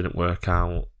Hurst didn't work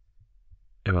out.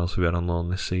 Who else we had on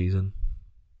loan this season?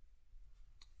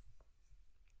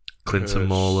 Clinton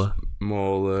Mauler.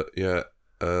 Mauler, yeah.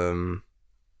 We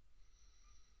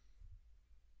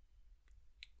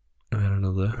had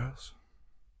another. Who else?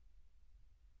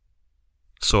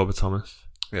 Sorba Thomas.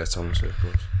 Yeah, Thomas, of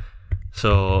course.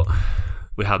 So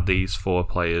we had these 4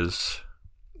 players,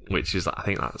 which is I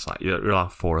think that's you're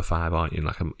allowed 4 or 5, aren't you?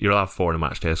 You're allowed 4 in a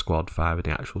match day squad, 5 in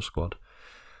the actual squad.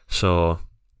 So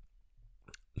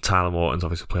Tyler Morton's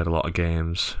obviously played a lot of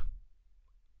games.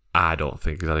 I don't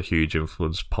think he's had a huge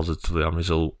influence positively on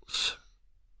results.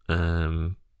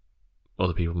 Other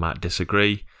people might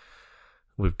disagree.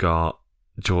 We've got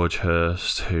George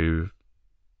Hurst, who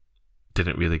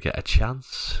didn't really get a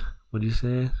chance, would you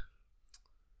say?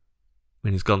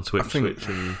 He's gone to Ipswich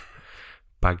and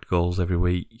bagged goals every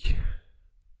week.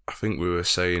 I think we were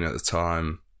saying at the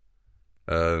time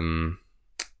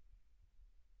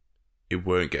he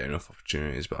weren't getting enough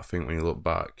opportunities, but I think when you look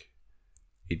back,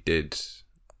 he did.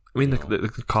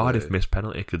 The Cardiff missed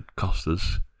penalty could cost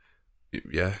us.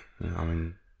 Yeah,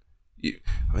 that's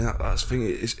the thing.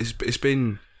 It's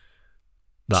been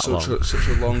such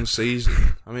a long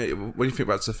season. When you think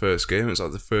back to the first game, it's the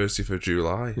 30th of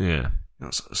July. Yeah.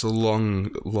 It's a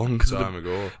long time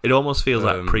ago. It almost feels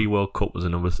like pre-World Cup was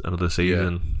another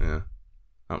season. Yeah,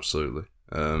 absolutely.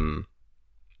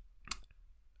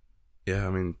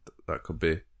 That could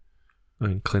be.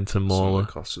 Clinton Mauler.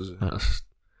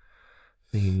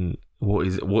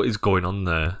 What is going on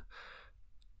there?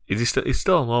 He's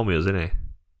still on loan with us, isn't he?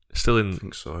 Still in. I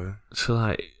think so. Yeah.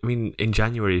 So in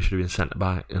January he should have been sent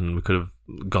back, and we could have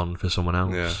gone for someone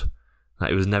else. Yeah.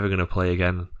 He was never going to play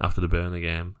again after the Burnley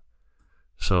game.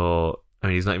 So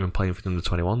he's not even playing for the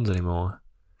under-21s anymore.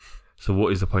 So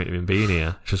what is the point of him being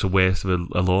here? It's just a waste of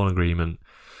a loan agreement.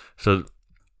 So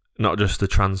not just the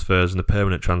transfers and the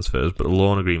permanent transfers, but the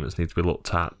loan agreements need to be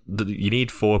looked at. You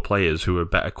need 4 players who are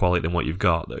better quality than what you've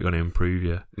got that are going to improve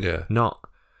you. Yeah. Not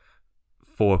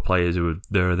 4 players who are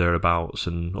thereabouts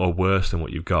or worse than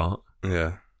what you've got.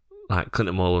 Yeah.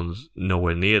 Clinton Mullins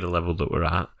nowhere near the level that we're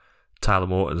at. Tyler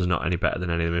Morton's not any better than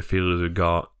any of the midfielders we've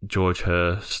got. George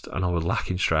Hurst, I know we're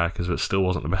lacking strikers, but still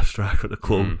wasn't the best striker at the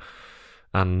club.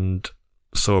 And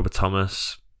Sorba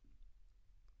Thomas,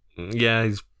 yeah,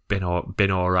 he's been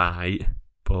alright,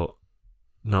 but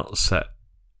not set.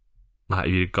 If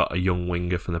you'd got a young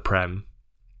winger from the Prem,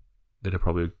 they'd have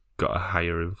probably got a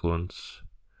higher influence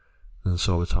than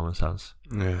Sorba Thomas has.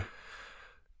 Yeah.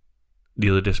 The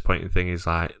other disappointing thing is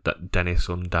that Dennis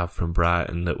Undav from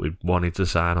Brighton that we wanted to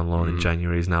sign on loan in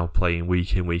January is now playing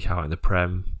week in, week out in the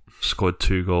Prem. Scored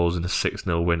 2 goals in a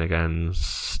 6-0 win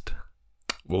against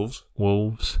Wolves.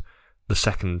 The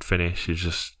second finish is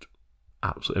just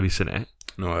absolutely. Have you seen it?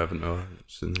 No, I haven't. No, I haven't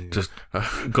seen it. Just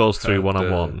goes through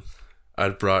 1-on-1. I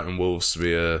had Brighton Wolves to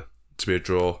be a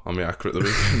draw on my accurate the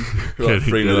weekend.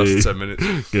 3-0 after 10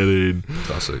 minutes. Get in.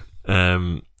 Classic.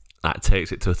 That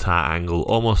takes it to a tight angle,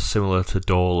 almost similar to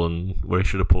Dolan, where he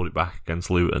should have pulled it back against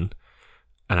Luton.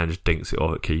 and then just dinks it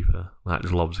over at keeper, like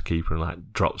just lobs the keeper and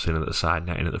like drops in at the side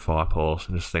netting at the far post,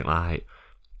 and just think like,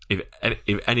 if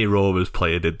any Rovers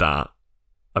player did that,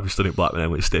 I'd be stood in Blackburn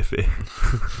with Stiffy.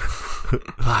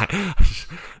 Like,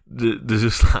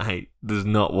 there's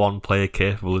not one player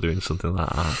capable of doing something like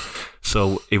that.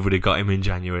 So if we'd have got him in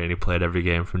January and he played every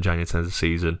game from January to the end of the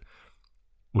season,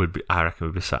 I reckon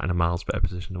we'd be sat in a miles better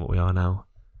position than what we are now.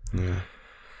 Yeah.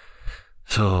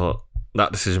 So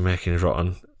that decision making is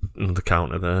rotten. Another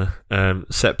counter there.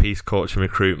 Set piece coaching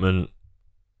recruitment.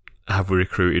 Have we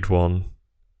recruited one?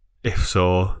 If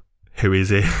so, who is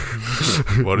he?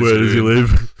 Where does he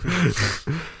live?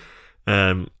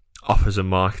 Offers and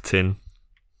marketing.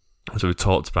 So we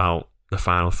talked about the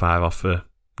Final Five offer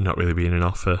not really being an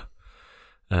offer.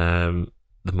 The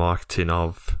marketing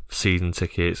of season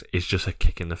tickets is just a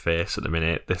kick in the face at the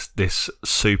minute. This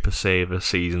Super Saver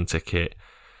season ticket.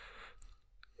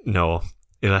 No.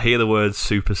 If I hear the word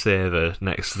Super Saver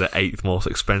next to the 8th most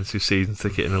expensive season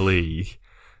ticket in the league,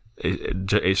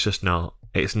 it's just not.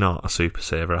 It's not a Super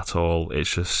Saver at all.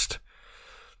 It's just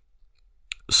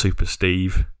Super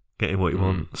Steve getting what he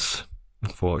wants,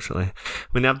 unfortunately. I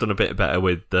mean, they have done a bit better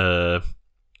with like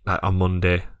on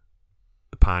Monday,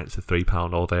 the pints are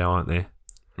 £3 all day, aren't they?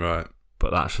 Right.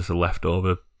 But that's just a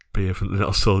leftover beer from the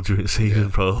not sold during the season,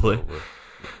 probably.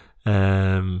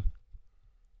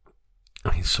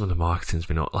 I mean, some of the marketing's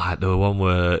been up. Like, the one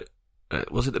where,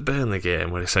 was it the Burnley game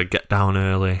where they said get down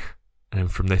early,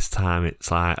 and from this time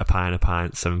it's like a pint,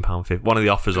 £7.50. One of the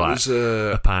offers was like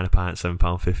a pint,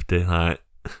 £7.50. Like,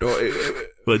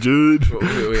 legend.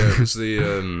 It was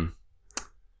the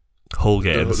whole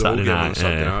game Saturday night.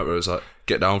 Saturday night where it was like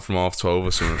get down from 12:30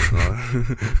 or something. Like,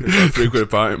 £3 a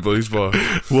pint in Blues Bar.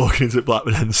 Walking into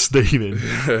Blackburn and steaming.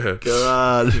 Go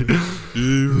on.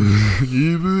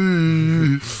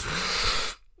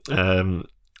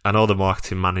 I know the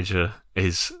marketing manager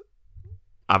is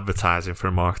advertising for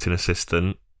a marketing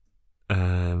assistant.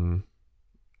 I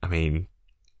mean,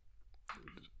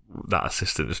 that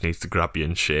assistant just needs to grab you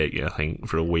and shake you, I think,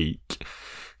 for a week.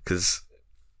 Because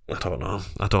I don't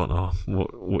know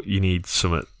what you need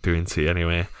something doing to you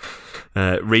anyway.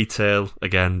 Retail,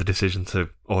 again, the decision to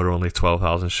order only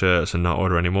 12,000 shirts and not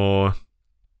order any more.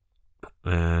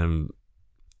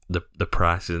 The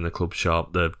prices in the club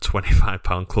shop, the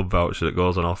 £25 club voucher that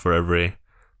goes on offer every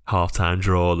half-time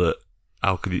draw, that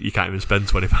you can't even spend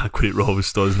 25 quid at Rovers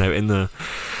stores now in there.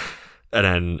 And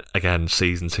then, again,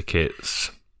 season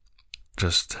tickets,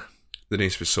 just... There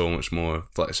needs to be so much more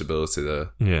flexibility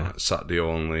there. Yeah. Like Saturday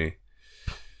only.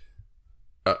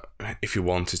 If you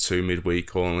wanted to,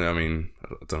 midweek only. I mean,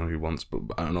 I don't know who wants, but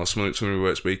I don't know. Somebody who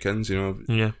works weekends, you know.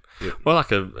 Yeah. Well,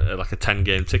 like a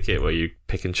 10-game ticket where you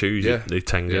pick and choose the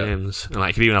 10 games. And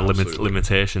like, you can even have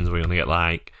limitations where you only get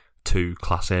like 2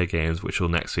 Class A games, which will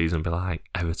next season be like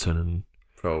Everton and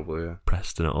probably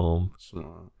Preston at home. Something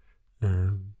like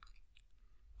that.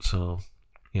 So,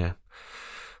 yeah.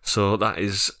 So that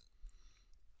is...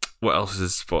 What else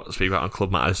is to speak about on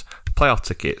Club Matters? Playoff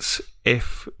tickets.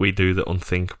 If we do the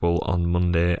unthinkable on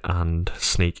Monday and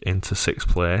sneak into 6th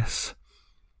place,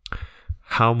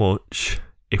 how much,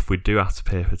 if we do have to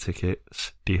pay for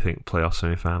tickets, do you think playoff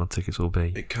semi-final tickets will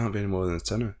be? It can't be any more than a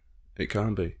tenner. It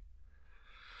can't be.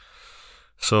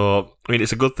 So, I mean,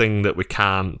 it's a good thing that we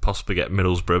can't possibly get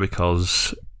Middlesbrough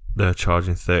because they're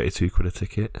charging 32 quid a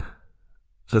ticket.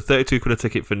 So 32 quid a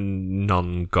ticket for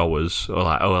non-goers, or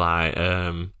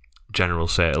general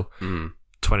sale.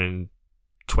 £20,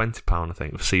 I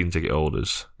think, for season ticket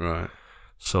holders. Right.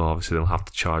 So obviously they'll have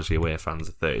to charge the away fans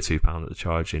the £32 that they're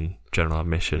charging general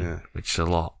admission, which is a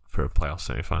lot for a playoff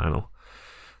semi-final.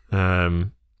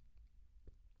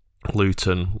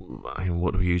 Luton, I mean,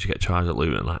 what do we usually get charged at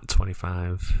Luton? Like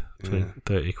 25,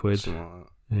 30 quid. Something like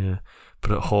that. Yeah.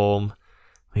 But at home,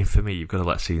 I mean, for me, you've got to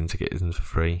let season tickets in for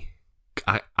free.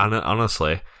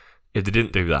 Honestly, if they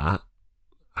didn't do that,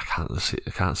 I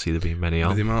can't see there being many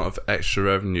on. The amount of extra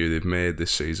revenue they've made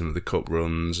this season with the cup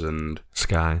runs and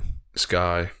Sky.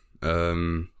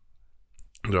 There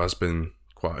has been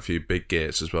quite a few big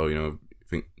gates as well. You know, I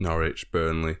think Norwich,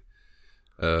 Burnley.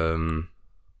 You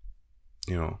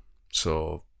know,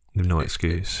 so no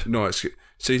excuse. No excuse.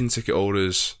 Season ticket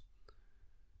holders.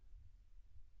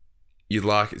 You'd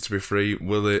like it to be free.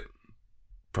 Will it?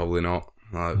 Probably not.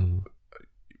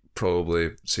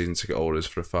 Probably season ticket holders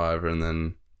for a £5 and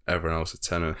then everyone else a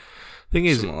tenner. Thing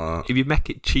is, like if you make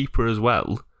it cheaper as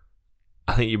well,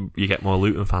 I think you get more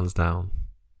Luton fans down.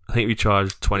 I think if you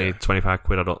charge 25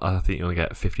 quid, I think you only get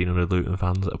 1,500 Luton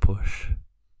fans at a push.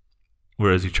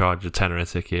 Whereas you charge a tenner a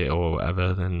ticket or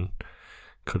whatever, then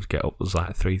could get up as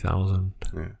like 3,000.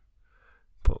 Yeah.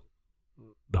 But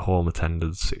the home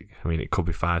attendance, I mean, it could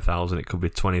be 5,000, it could be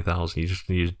 20,000. You just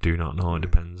do not know. It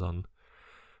depends on.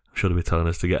 I'm sure they'll be telling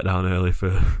us to get down early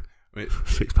for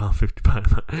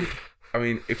 £6.50. I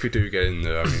mean, if we do get in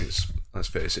there, I mean, let's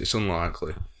face it, it's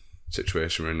unlikely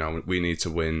situation we're in now. We need to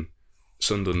win.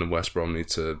 Sunderland and West Brom need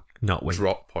to not win.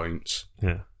 Drop points.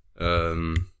 Yeah.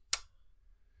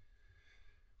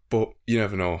 But you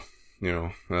never know.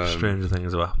 Stranger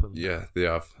things have happened. Yeah, they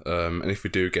have. And if we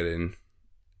do get in,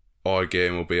 our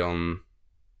game will be on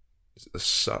a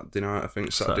Saturday night, I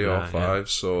think, Saturday or 5. Yeah.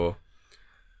 So,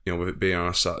 with it being on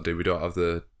a Saturday, we don't have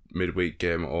the midweek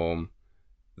game at home.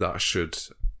 That should,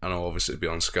 I know obviously it'll be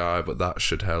on Sky, but that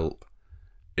should help.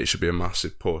 It should be a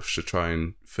massive push to try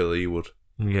and fill Ewood.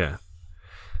 Yeah.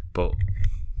 But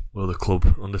will the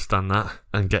club understand that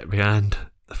and get behind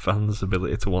the fans'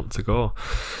 ability to want to go?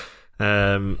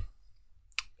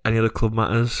 Any other club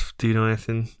matters? Do you know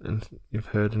anything? And you've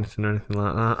heard anything or anything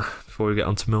like that before we get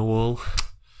on to Millwall?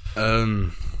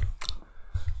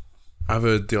 I've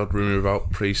heard the odd rumour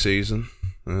about pre-season.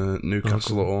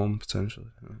 Newcastle at home, potentially.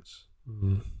 That's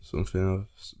something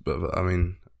else. But I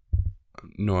mean,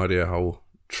 no idea how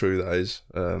true that is.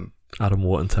 Adam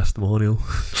Wharton testimonial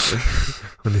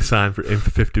when they signed him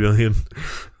for 50 million,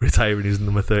 retiring his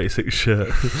number 36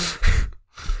 shirt.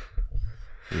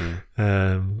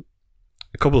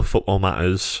 A couple of football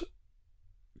matters.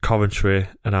 Coventry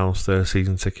announced their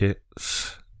season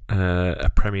tickets,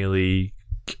 a Premier League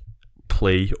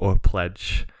plea or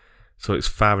pledge. So it's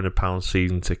 £500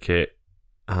 season ticket,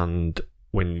 and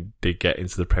when they get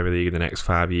into the Premier League in the next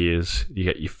 5 years, you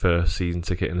get your first season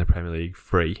ticket in the Premier League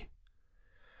free.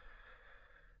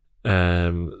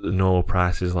 The normal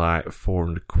price is like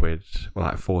 £400, or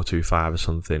like £425 or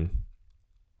something.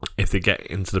 If they get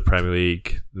into the Premier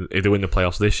League, if they win the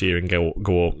playoffs this year and go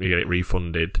up, you get it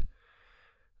refunded.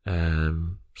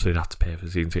 So you'd have to pay for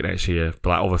the season ticket next year. But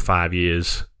like over 5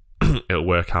 years, it'll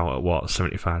work out at what,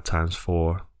 75 times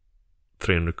 4,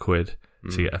 £300.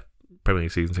 So you get a Premier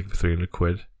League season ticket for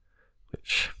 £300,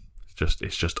 which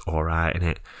it's just alright,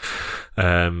 innit?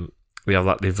 They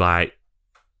have they've like,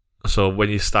 so when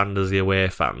you stand as the away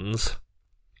fans,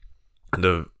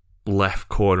 the left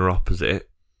corner opposite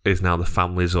is now the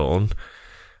family zone,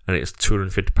 and it's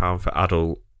 £250 for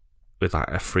adult with like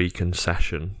a free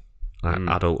concession, like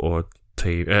adult or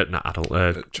teen, not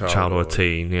adult, child or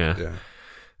teen, yeah.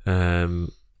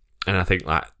 And I think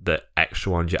like the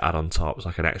extra ones you add on top, is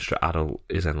like an extra adult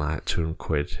is in like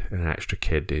 £200, and an extra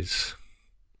kid is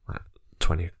like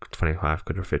 20, 25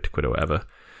 quid or 50 quid or whatever.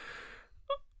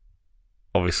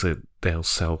 Obviously, they'll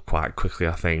sell quite quickly,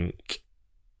 I think.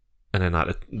 And then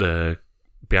like the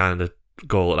behind the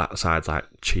goal at that side's like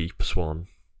cheapest one,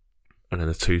 and then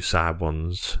the two side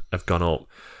ones have gone up.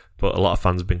 But a lot of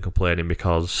fans have been complaining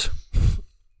because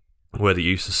where they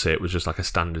used to sit was just like a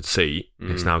standard seat.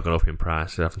 It's now gone up in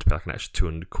price. They're having to pay like an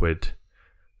extra £200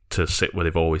 to sit where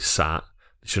they've always sat.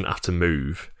 They shouldn't have to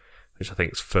move, which I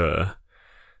think is fair.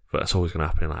 But that's always going to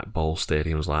happen in like bowl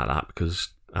stadiums like that,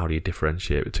 because how do you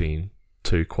differentiate between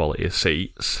two quality of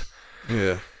seats?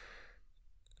 Yeah.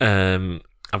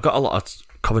 I've got a lot of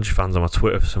Coventry fans on my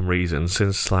Twitter for some reason,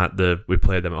 since like we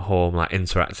played them at home, like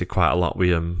interacted quite a lot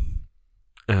with them.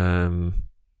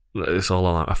 It's all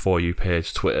on like my For You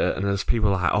page, Twitter, and there's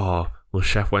people like, oh, well,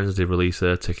 Chef Wednesday released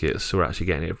their tickets, so we're actually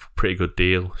getting it a pretty good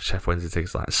deal. Chef Wednesday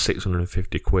tickets like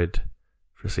 £650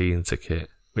 for a season ticket,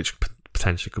 which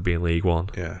potentially could be in League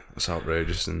One. Yeah, that's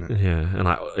outrageous, isn't it? Yeah, and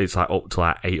like it's like up to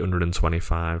like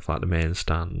 825, like the main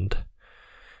stand,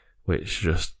 which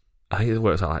just, I think it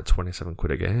works out like £27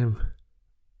 a game.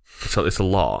 So it's a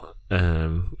lot.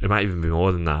 It might even be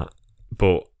more than that.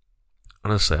 But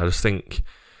honestly, I just think,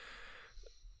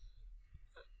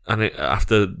 and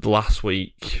after the last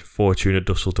week, Fortuna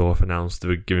Dusseldorf announced they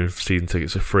were giving season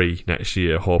tickets for free next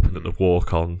year, hoping that the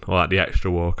walk-on, or like the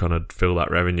extra walk-on, would fill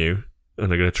that revenue. And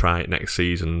they're going to try it next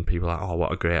season. People are like, oh,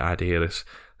 what a great idea. This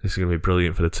is going to be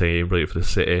brilliant for the team, brilliant for the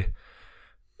city.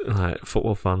 Like,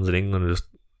 football fans in England are just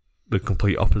the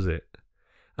complete opposite.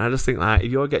 And I just think, like,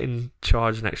 if you're getting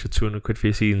charged an extra £200 for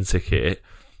your season ticket,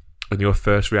 and your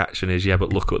first reaction is, yeah,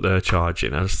 but look what they're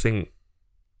charging, I just think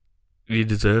you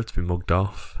deserve to be mugged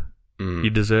off.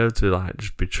 You deserve to like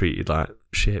just be treated like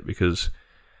shit, because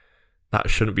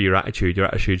that shouldn't be your attitude. Your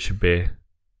attitude should be,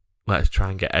 let's try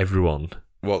and get everyone.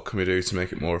 What can we do to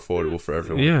make it more affordable for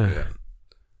everyone? Yeah.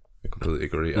 I completely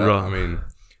agree. I mean,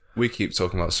 we keep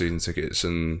talking about season tickets,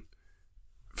 and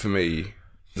for me,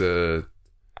 one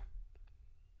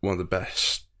of the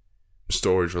best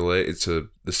stories related to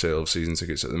the sale of season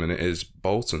tickets at the minute is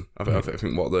Bolton. I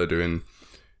think what they're doing,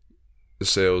 the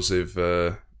sales they've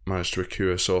managed to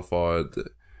accrue so far,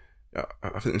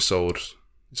 I think they sold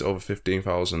It's over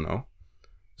 15,000 now.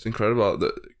 It's incredible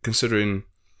that, considering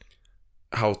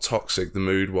how toxic the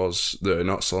mood was there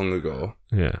not so long ago.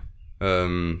 Yeah.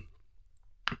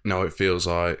 Now it feels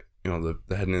like,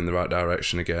 they're heading in the right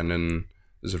direction again, and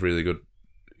there's a really good,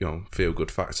 feel good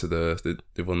factor there.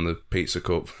 They won the Pizza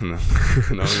Cup, and they're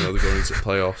going into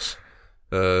playoffs.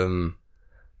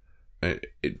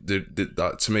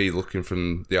 That to me, looking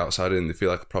from the outside in, they feel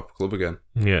like a proper club again.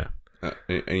 Yeah.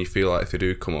 And you feel like if they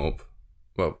do come up,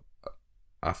 well,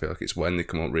 I feel like it's when they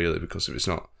come up really, because if it's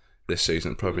not this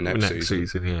season, probably next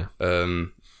season. Yeah.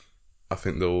 I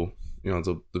think they'll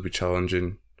be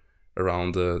challenging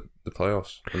around the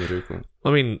playoffs when they do come up.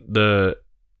 I mean, the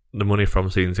money from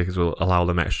season tickets will allow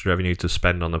them extra revenue to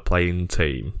spend on the playing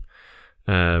team.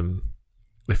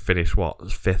 They finished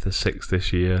 5th or 6th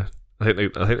this year. I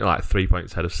think they're like 3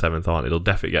 points ahead of 7th, aren't they? They'll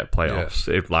definitely get playoffs.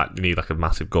 Yeah. They need like a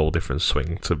massive goal difference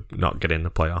swing to not get in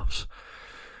the playoffs.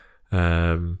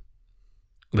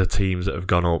 The teams that have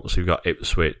gone up, so you've got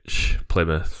Ipswich,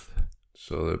 Plymouth.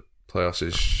 So the playoffs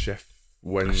is Sheffield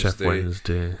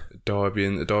Wednesday, Derby,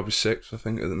 and Derby's 6th, I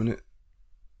think, at the minute.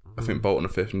 I think Bolton are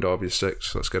 5th and Derby is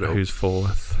 6th. Let's get it. Who's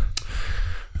 4th?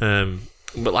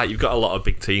 But like, you've got a lot of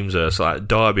big teams there. So like,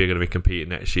 Derby are going to be competing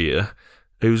next year.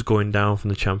 Who's going down from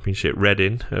the Championship?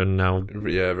 Reading, and now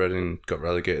Reading got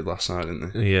relegated last night,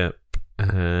 didn't they? Yeah.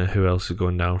 Who else is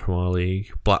going down from our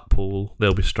league? Blackpool.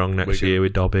 They'll be strong next year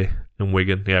with Dobby, and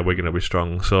Wigan. Yeah, Wigan will be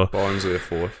strong. So Barnsley are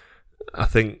 4th. I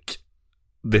think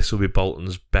this will be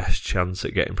Bolton's best chance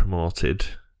at getting promoted,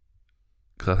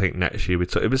 because I think next year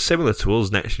it was similar to us.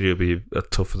 Next year will be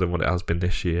tougher than what it has been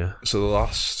this year. So the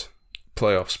last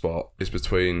playoff spot is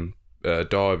between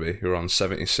Derby, who are on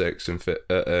 76 in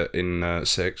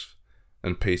 6th,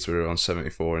 and Peterborough, who are on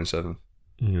 74 in 7th.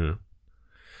 Yeah.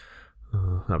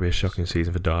 That'd be a shocking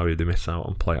season for Derby if they miss out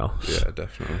on playoffs. Yeah,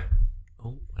 definitely.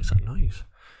 Oh, is that noise?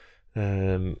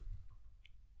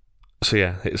 So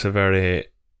yeah, it's a very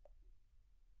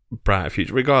bright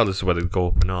future, regardless of whether they go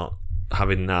up or not.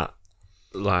 Having that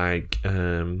like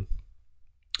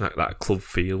that club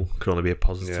feel can only be a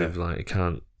positive. Yeah. Like, it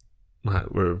can't, like,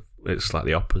 it's like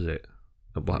the opposite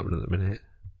of Blackburn at the minute.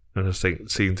 And I just think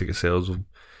season ticket sales will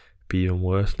be even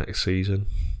worse next season.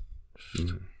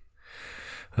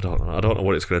 I don't know. I don't know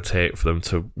what it's going to take for them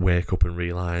to wake up and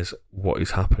realise what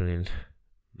is happening.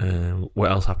 What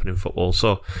else happened in football?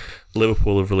 So,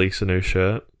 Liverpool have released a new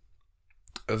shirt.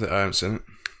 I haven't seen it.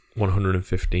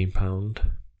 £115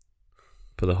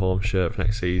 for the home shirt for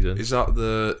next season. Is that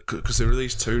because they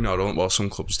released 2 now, don't? Well, some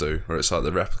clubs do, where it's like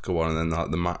the replica one and then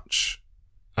like the match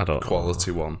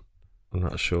quality one. I'm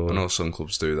not sure. I know some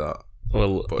clubs do that.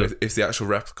 Well, but if the actual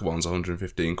replica one's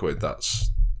 £115,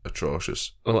 that's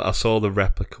atrocious. Well, I saw the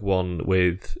replica one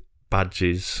with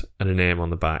badges and a name on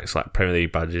the back. It's like Premier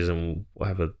League badges and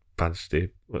whatever badge they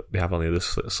have on the other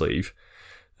sleeve.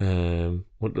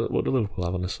 What do Liverpool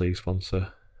have on the sleeve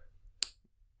sponsor?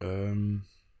 I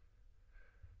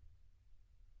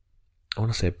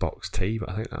want to say Box T, but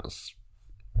I think that's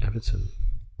Everton.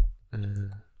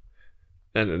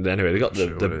 And anyway, they got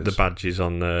the badges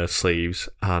on the sleeves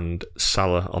and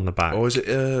Salah on the back. Oh, is it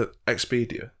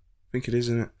Expedia? I think it is,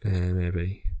 isn't it? Yeah,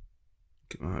 maybe.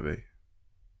 It might be.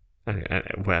 Anyway,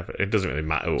 whatever. It doesn't really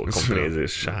matter what company it is.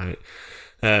 It's shite.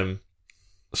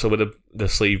 So with the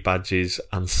sleeve badges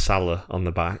and Salah on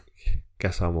the back,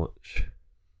 guess how much?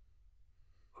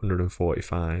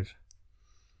 145.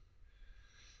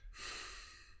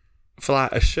 For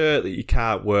like a shirt that you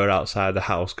can't wear outside the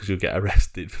house because you'll get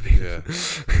arrested for being... Yeah.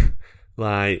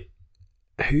 Like,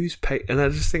 who's paying? And I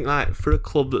just think, like, for a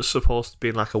club that's supposed to be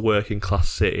in like a working class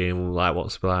city and like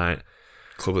what's like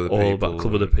Club of the all People, about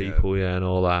Club of the People, yeah, and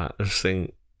all that. I just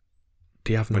think,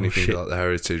 do you have when no you think shame? like the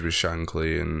heritage with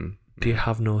Shankly and... Do you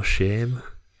have no shame?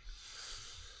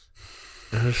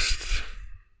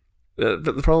 But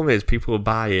the problem is, people will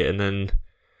buy it and then,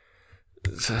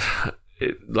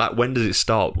 like, when does it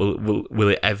stop? Will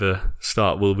it ever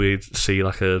start? Will we see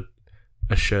like a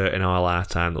shirt in our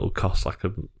lifetime that will cost like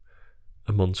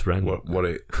a month's rent?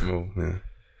 Yeah.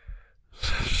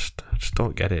 Just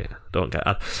don't get it.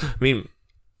 I mean,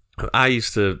 I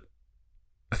used to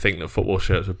think that football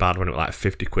shirts were bad when it was like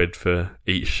 50 quid for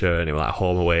each shirt and it was like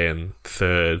home, away and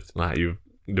third. Like, you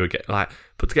would get like,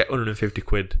 but to get 150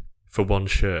 quid for one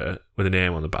shirt with a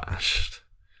name on the back,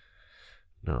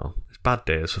 no, it's bad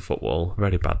days for football.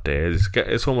 Very bad days.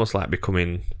 It's almost like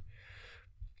becoming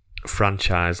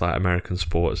franchise like American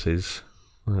sports is.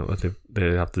 Where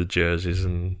they have the jerseys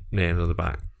and names on the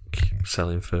back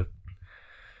selling for.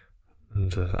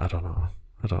 And I don't know.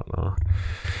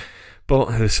 But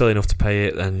if they're silly enough to pay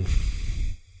it, then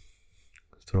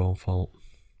it's their own fault.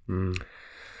 Mm.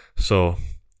 So,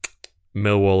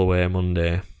 Millwall away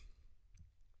Monday.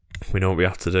 We know what we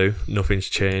have to do. Nothing's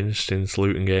changed since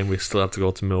Luton game. We still have to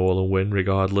go to Millwall and win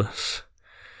regardless.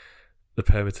 The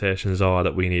permutations are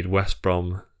that we need West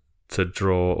Brom to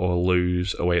draw or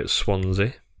lose away at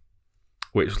Swansea,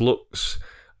 which looks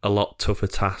a lot tougher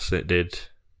task than it did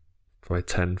probably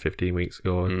 10, 15 weeks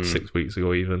ago, 6 weeks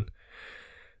ago even.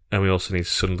 And we also need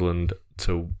Sunderland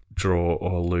to draw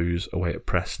or lose away at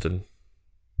Preston.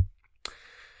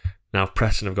 Now,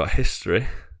 Preston have got history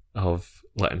of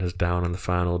letting us down on the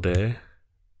final day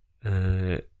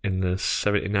in the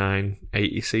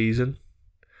 79-80 season.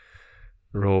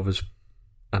 Rovers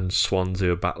and Swansea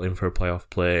were battling for a playoff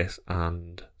place,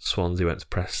 and Swansea went to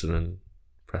Preston, and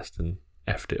Preston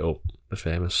effed it up. The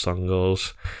famous song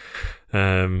goes.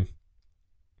 I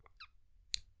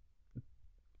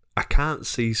can't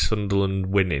see Sunderland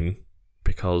winning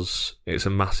because it's a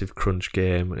massive crunch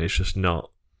game, and it's just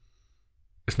not.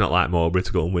 It's not like Mowbray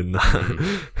to go and win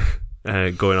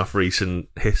that. Going off recent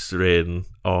history and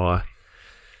or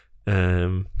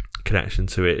connection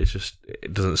to it,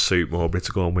 it doesn't suit Mowbray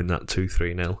to go and win that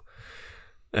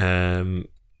 2-3-0.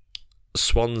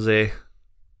 Swansea,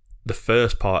 the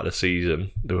first part of the season,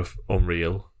 they were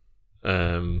unreal.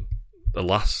 The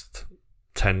last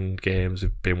 10 games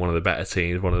have been one of the better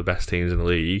teams, one of the best teams in the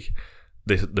league.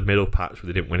 The middle patch, where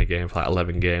they didn't win a game for like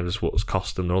 11 games, is what's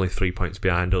cost them. They're only 3 points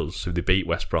behind us. So if they beat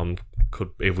West Brom,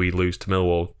 if we lose to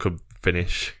Millwall, could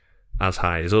finish as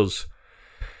high as us.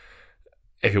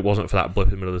 If it wasn't for that blip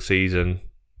in the middle of the season,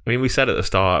 I mean, we said at the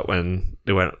start when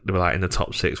they were like in the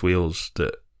top 6 wheels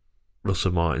that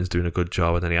Russell Martin's doing a good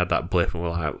job, and then he had that blip, and we're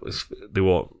like, they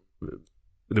won't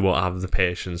have the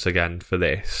patience again for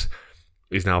this.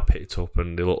 He's now picked up,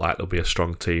 and they look like they'll be a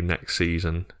strong team next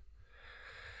season.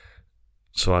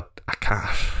 So I can't.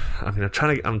 I mean,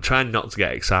 I'm trying not to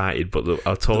get excited, but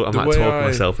I might talk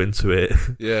myself into it.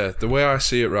 Yeah, the way I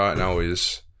see it right now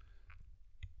is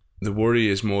the worry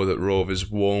is more that Rovers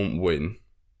won't win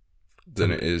than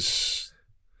it is,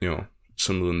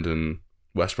 Sunderland and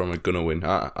West Brom are gonna win.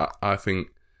 I think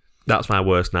that's my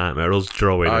worst nightmare. Us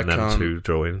drawing and them two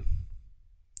drawing.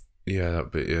 Yeah,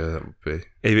 that would be.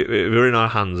 If it were in our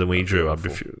hands and we drew,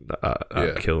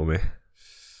 that'd kill me.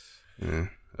 Yeah.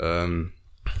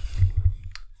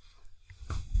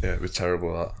 Yeah, it'd be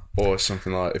terrible, that. Or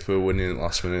something like if we were winning at the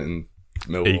last minute and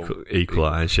Millwall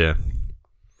equalise, yeah.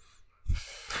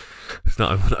 It's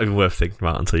not even worth thinking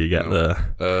about until you get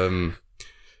there.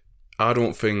 I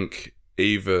don't think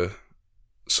either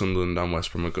Sunderland and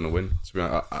West Brom are going to win. To be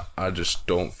honest, I just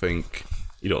don't think.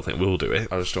 You don't think we'll do it?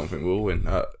 I just don't think we'll win.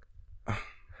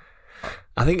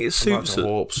 I think it suits. I'd like to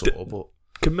hope so, but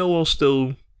can Millwall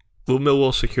still? Will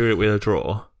Millwall secure it with a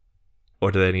draw,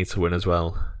 or do they need to win as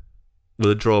well?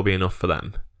 Will a draw be enough for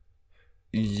them?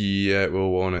 Yeah, it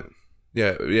will, won't it?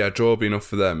 Yeah, draw will be enough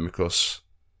for them because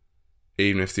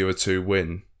even if the other two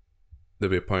win,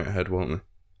 they'll be a point ahead, won't they?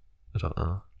 I don't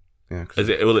know. Yeah,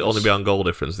 will it only be on goal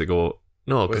difference? They go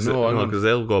because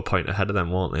they'll go a point ahead of them,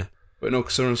 won't they? But no,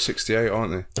 because they're on 68,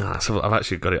 aren't they? So I've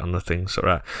actually got it on the thing. So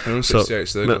right, they're on 68,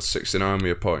 so they've got 69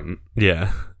 with a point.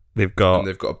 Yeah, they've got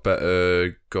a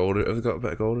better goal. Have they got a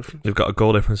better goal difference? They've got a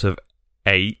goal difference of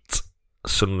 8.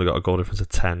 Suddenly got a goal difference of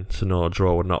 10, so no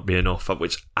draw would not be enough,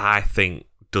 which I think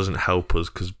doesn't help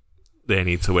us because they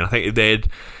need to win. I think if they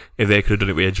could have done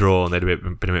it with a draw and they'd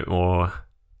have been a bit more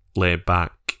laid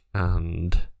back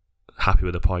and happy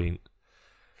with the point,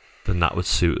 then that would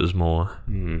suit us more.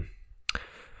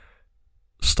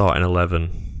 Starting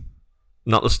 11,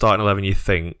 not the starting 11 you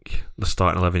think, the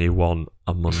starting 11 you want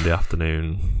on Monday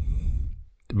afternoon.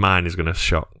 Mine is going to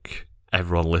shock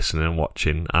everyone listening and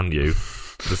watching, and you.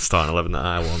 The starting 11 that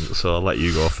I want, so I'll let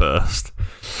you go first.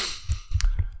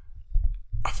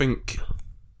 I think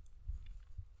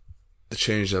the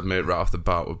change I've made right off the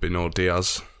bat would be no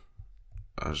Diaz.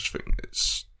 I just think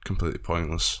it's completely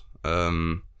pointless. I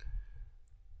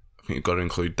think you've got to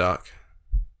include Dak.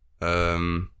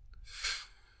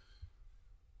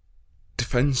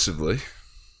 Defensively,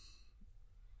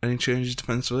 any changes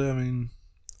defensively? I mean,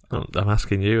 I'm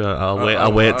asking you.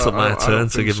 I'll wait till my turn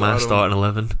to give my starting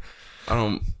 11.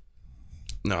 No,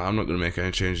 I'm not going to make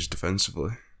any changes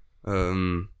defensively.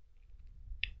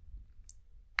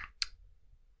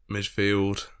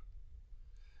 Midfield.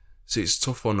 See, it's a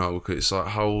tough one now because it's like,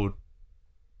 how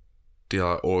do you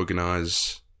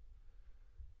organise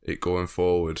it going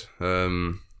forward? I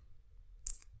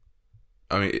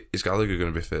mean, is Gallagher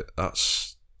going to be fit?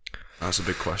 That's a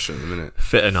big question at the minute.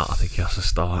 Fit or not, I think he has to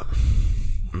start.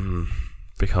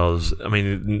 Because, I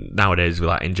mean, nowadays with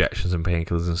like injections and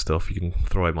painkillers and stuff, you can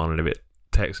throw him on and if it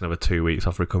takes another 2 weeks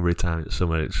off recovery time, it's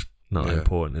not that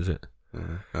important, is it?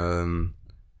 Yeah.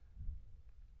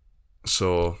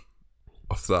 So,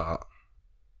 off that,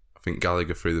 I think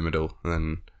Gallagher through the middle, and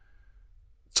then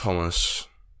Thomas.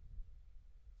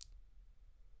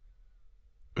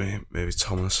 Maybe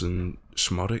Thomas and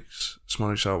Szmodics.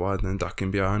 Szmodics out wide and then Dak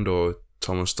in behind, or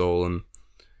Thomas Dolan.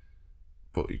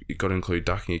 But you got to include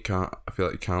Dak, and I feel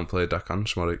like you can't play Dak and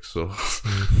Szmodics, so.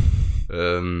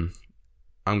 I'm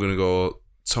going to go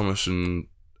Thomas and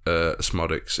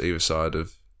Szmodics either side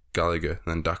of Gallagher, and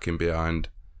then Dak in behind.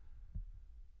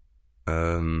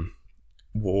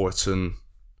 Wharton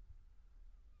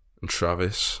and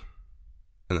Travis,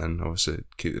 and then obviously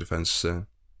keep the defence the same.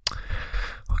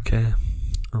 Okay.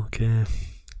 Do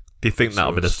you think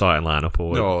that'll be the starting lineup,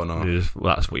 or no?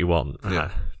 That's what you want?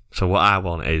 Yeah. So what I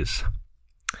want is,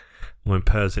 I'm going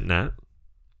Pers at net.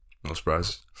 No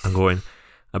surprise. I'm going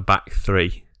a back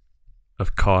three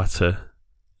of Carter,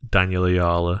 Daniel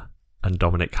Ayala, and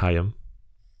Dominic Hyam.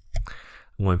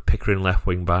 I'm going Pickering left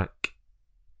wing back,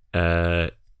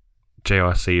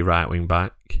 JRC right wing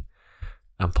back.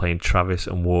 I'm playing Travis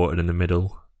and Wharton in the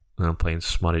middle, and I'm playing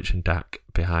Szmodics and Dak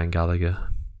behind Gallagher.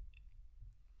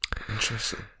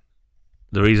 Interesting.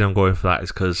 The reason I'm going for that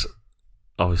is because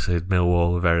obviously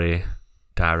Millwall are very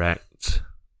direct.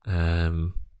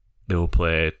 They will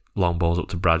play long balls up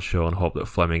to Bradshaw and hope that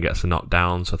Fleming gets a knock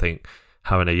down. So I think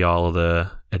having a Yarl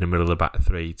there in the middle of the back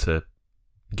three to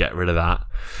get rid of that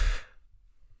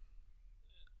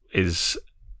is,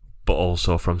 but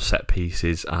also from set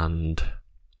pieces and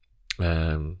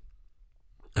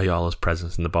Ayala's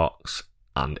presence in the box,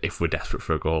 and if we're desperate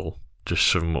for a goal, just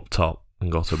shove him up top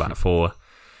and go to a back four.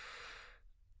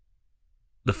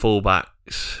 The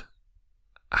full-backs,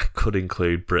 I could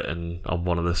include Britton on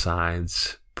one of the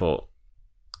sides, but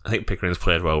I think Pickering's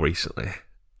played well recently.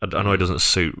 I know it doesn't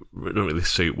really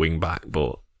suit wing-back,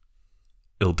 but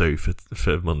it'll do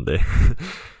for Monday.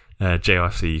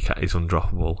 JRC is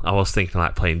undroppable. I was thinking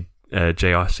like playing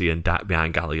JRC and Dak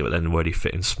behind Gallagher, but then where do you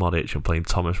fit in Szmodics and playing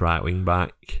Thomas right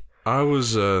wing-back? I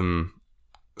was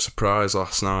surprised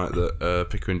last night that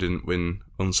Pickering didn't win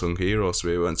Unsung Hero, so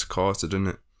he went to Carter, didn't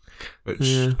it? Which,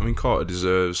 yeah. I mean, Carter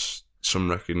deserves some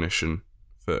recognition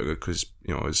because,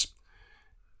 you know,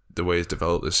 the way he's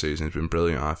developed this season has been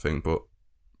brilliant, I think, but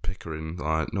Pickering,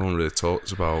 like, no one really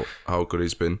talks about how good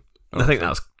he's been. I think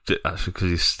that's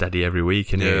because he's steady every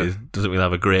week, and he doesn't really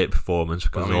have a great performance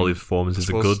because all his performances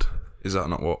are good. Is that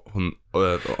not what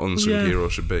Unsung Hero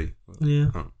should be?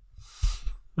 Yeah. Oh.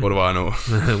 What do I know?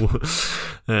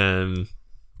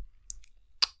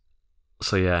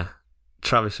 So yeah,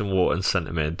 Travis and Wharton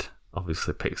centre mid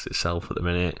obviously picks itself at the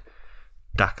minute.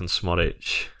 Dak and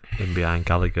Szmodics in behind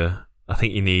Gallagher. I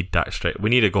think you need Dak straight. We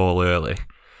need a goal early,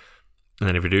 and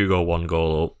then if we do go one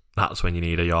goal up, that's when you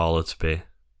need Ayala to be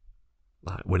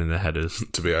like winning the headers.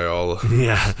 To be Ayala,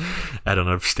 yeah, head on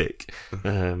a stick.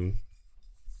 But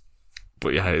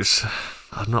yeah,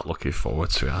 I'm not looking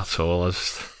forward to it at all.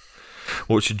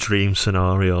 What's your dream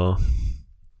scenario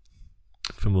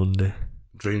for Monday?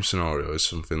 Dream scenario is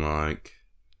something like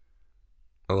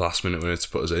a last minute winner to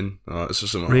put us in. It's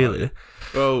just something really? Like,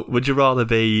 well, would you rather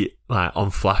be like on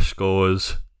flash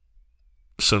scores,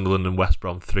 Sunderland and West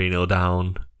Brom 3-0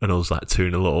 down and us like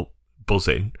 2-0 up,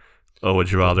 buzzing? Or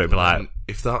would you rather it be like...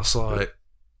 If that's like...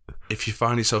 If you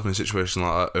find yourself in a situation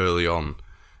like that early on,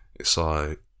 it's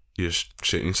like you're just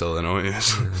shitting yourself then, aren't you?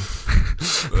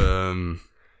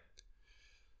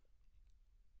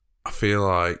 I feel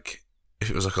like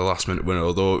if it was like a last minute winner,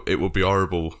 although it would be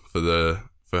horrible for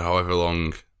however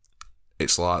long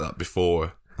it's like that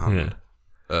before. I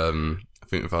think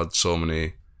we've had so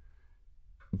many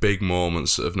big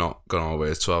moments that have not gone our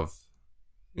way to have,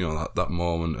 you know, that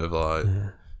moment of like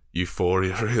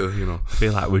euphoria, really, you know. I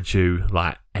feel like we're due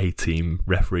like 18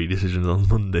 referee decisions on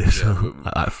Monday, so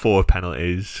like 4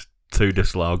 penalties, 2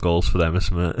 disallowed goals for them or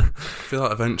something. I feel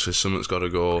like eventually something's got to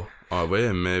go our way,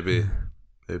 and maybe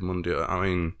Monday. I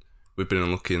mean, we've been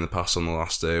unlucky in the past on the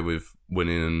last day with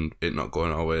winning and it not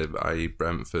going our way, i.e.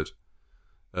 Brentford.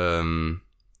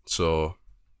 So,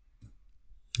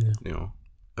 you know,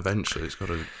 eventually it's got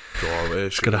to go our way.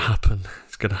 It's going to happen.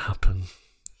 It's going to happen.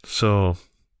 So,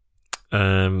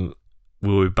 we'll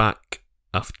be back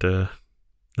after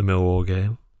the Millwall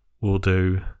game. We'll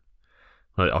do...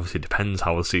 Well, it obviously depends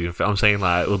how the season... I'm saying,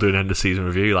 like, we'll do an end-of-season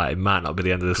review. Like, it might not be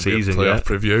the end of the season yet. Playoff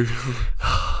preview.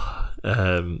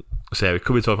 So yeah, we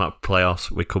could be talking about playoffs,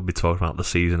 we could be talking about the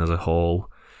season as a whole,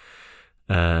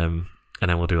 and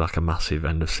then we'll do like a massive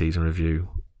end of season review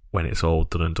when it's all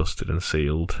done and dusted and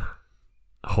sealed.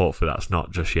 Hopefully that's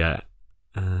not just yet.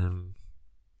 But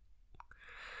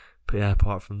yeah,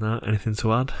 apart from that, anything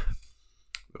to add?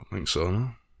 I don't think so, no.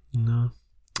 No.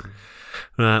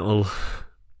 Right, well,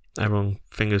 everyone,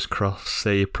 fingers crossed,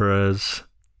 say your prayers,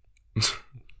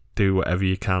 do whatever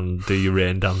you can, do your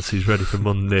rain dances ready for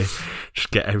Monday,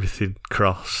 just get everything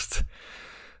crossed,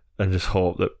 and just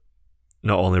hope that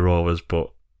not only Rovers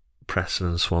but Preston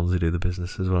and Swansea do the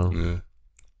business as well. Yeah.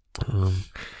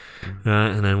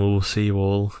 Right, and then we'll see you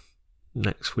all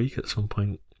next week at some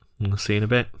point. We'll see you in a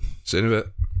bit. See you in a bit.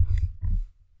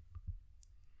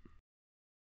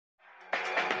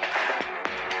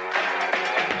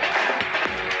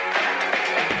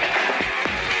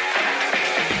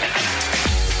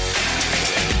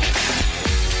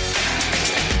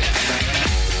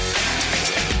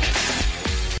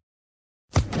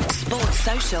 Sports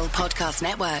Social Podcast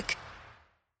Network.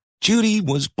 Judy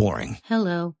was boring.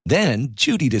 Hello. Then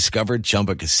Judy discovered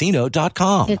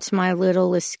ChumbaCasino.com. It's my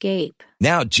little escape.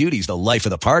 Now Judy's the life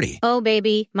of the party. Oh,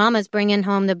 baby, mama's bringing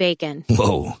home the bacon.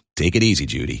 Whoa, take it easy,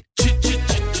 Judy.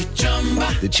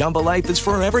 The Chumba life is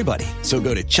for everybody. So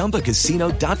go to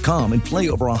ChumbaCasino.com and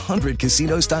play over 100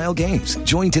 casino-style games.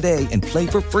 Join today and play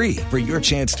for free for your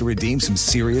chance to redeem some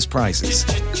serious prizes.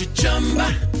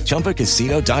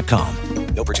 ChumbaCasino.com.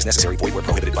 No purchase necessary. Void where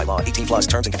prohibited by law. 18+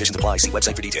 terms and conditions apply. See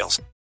website for details.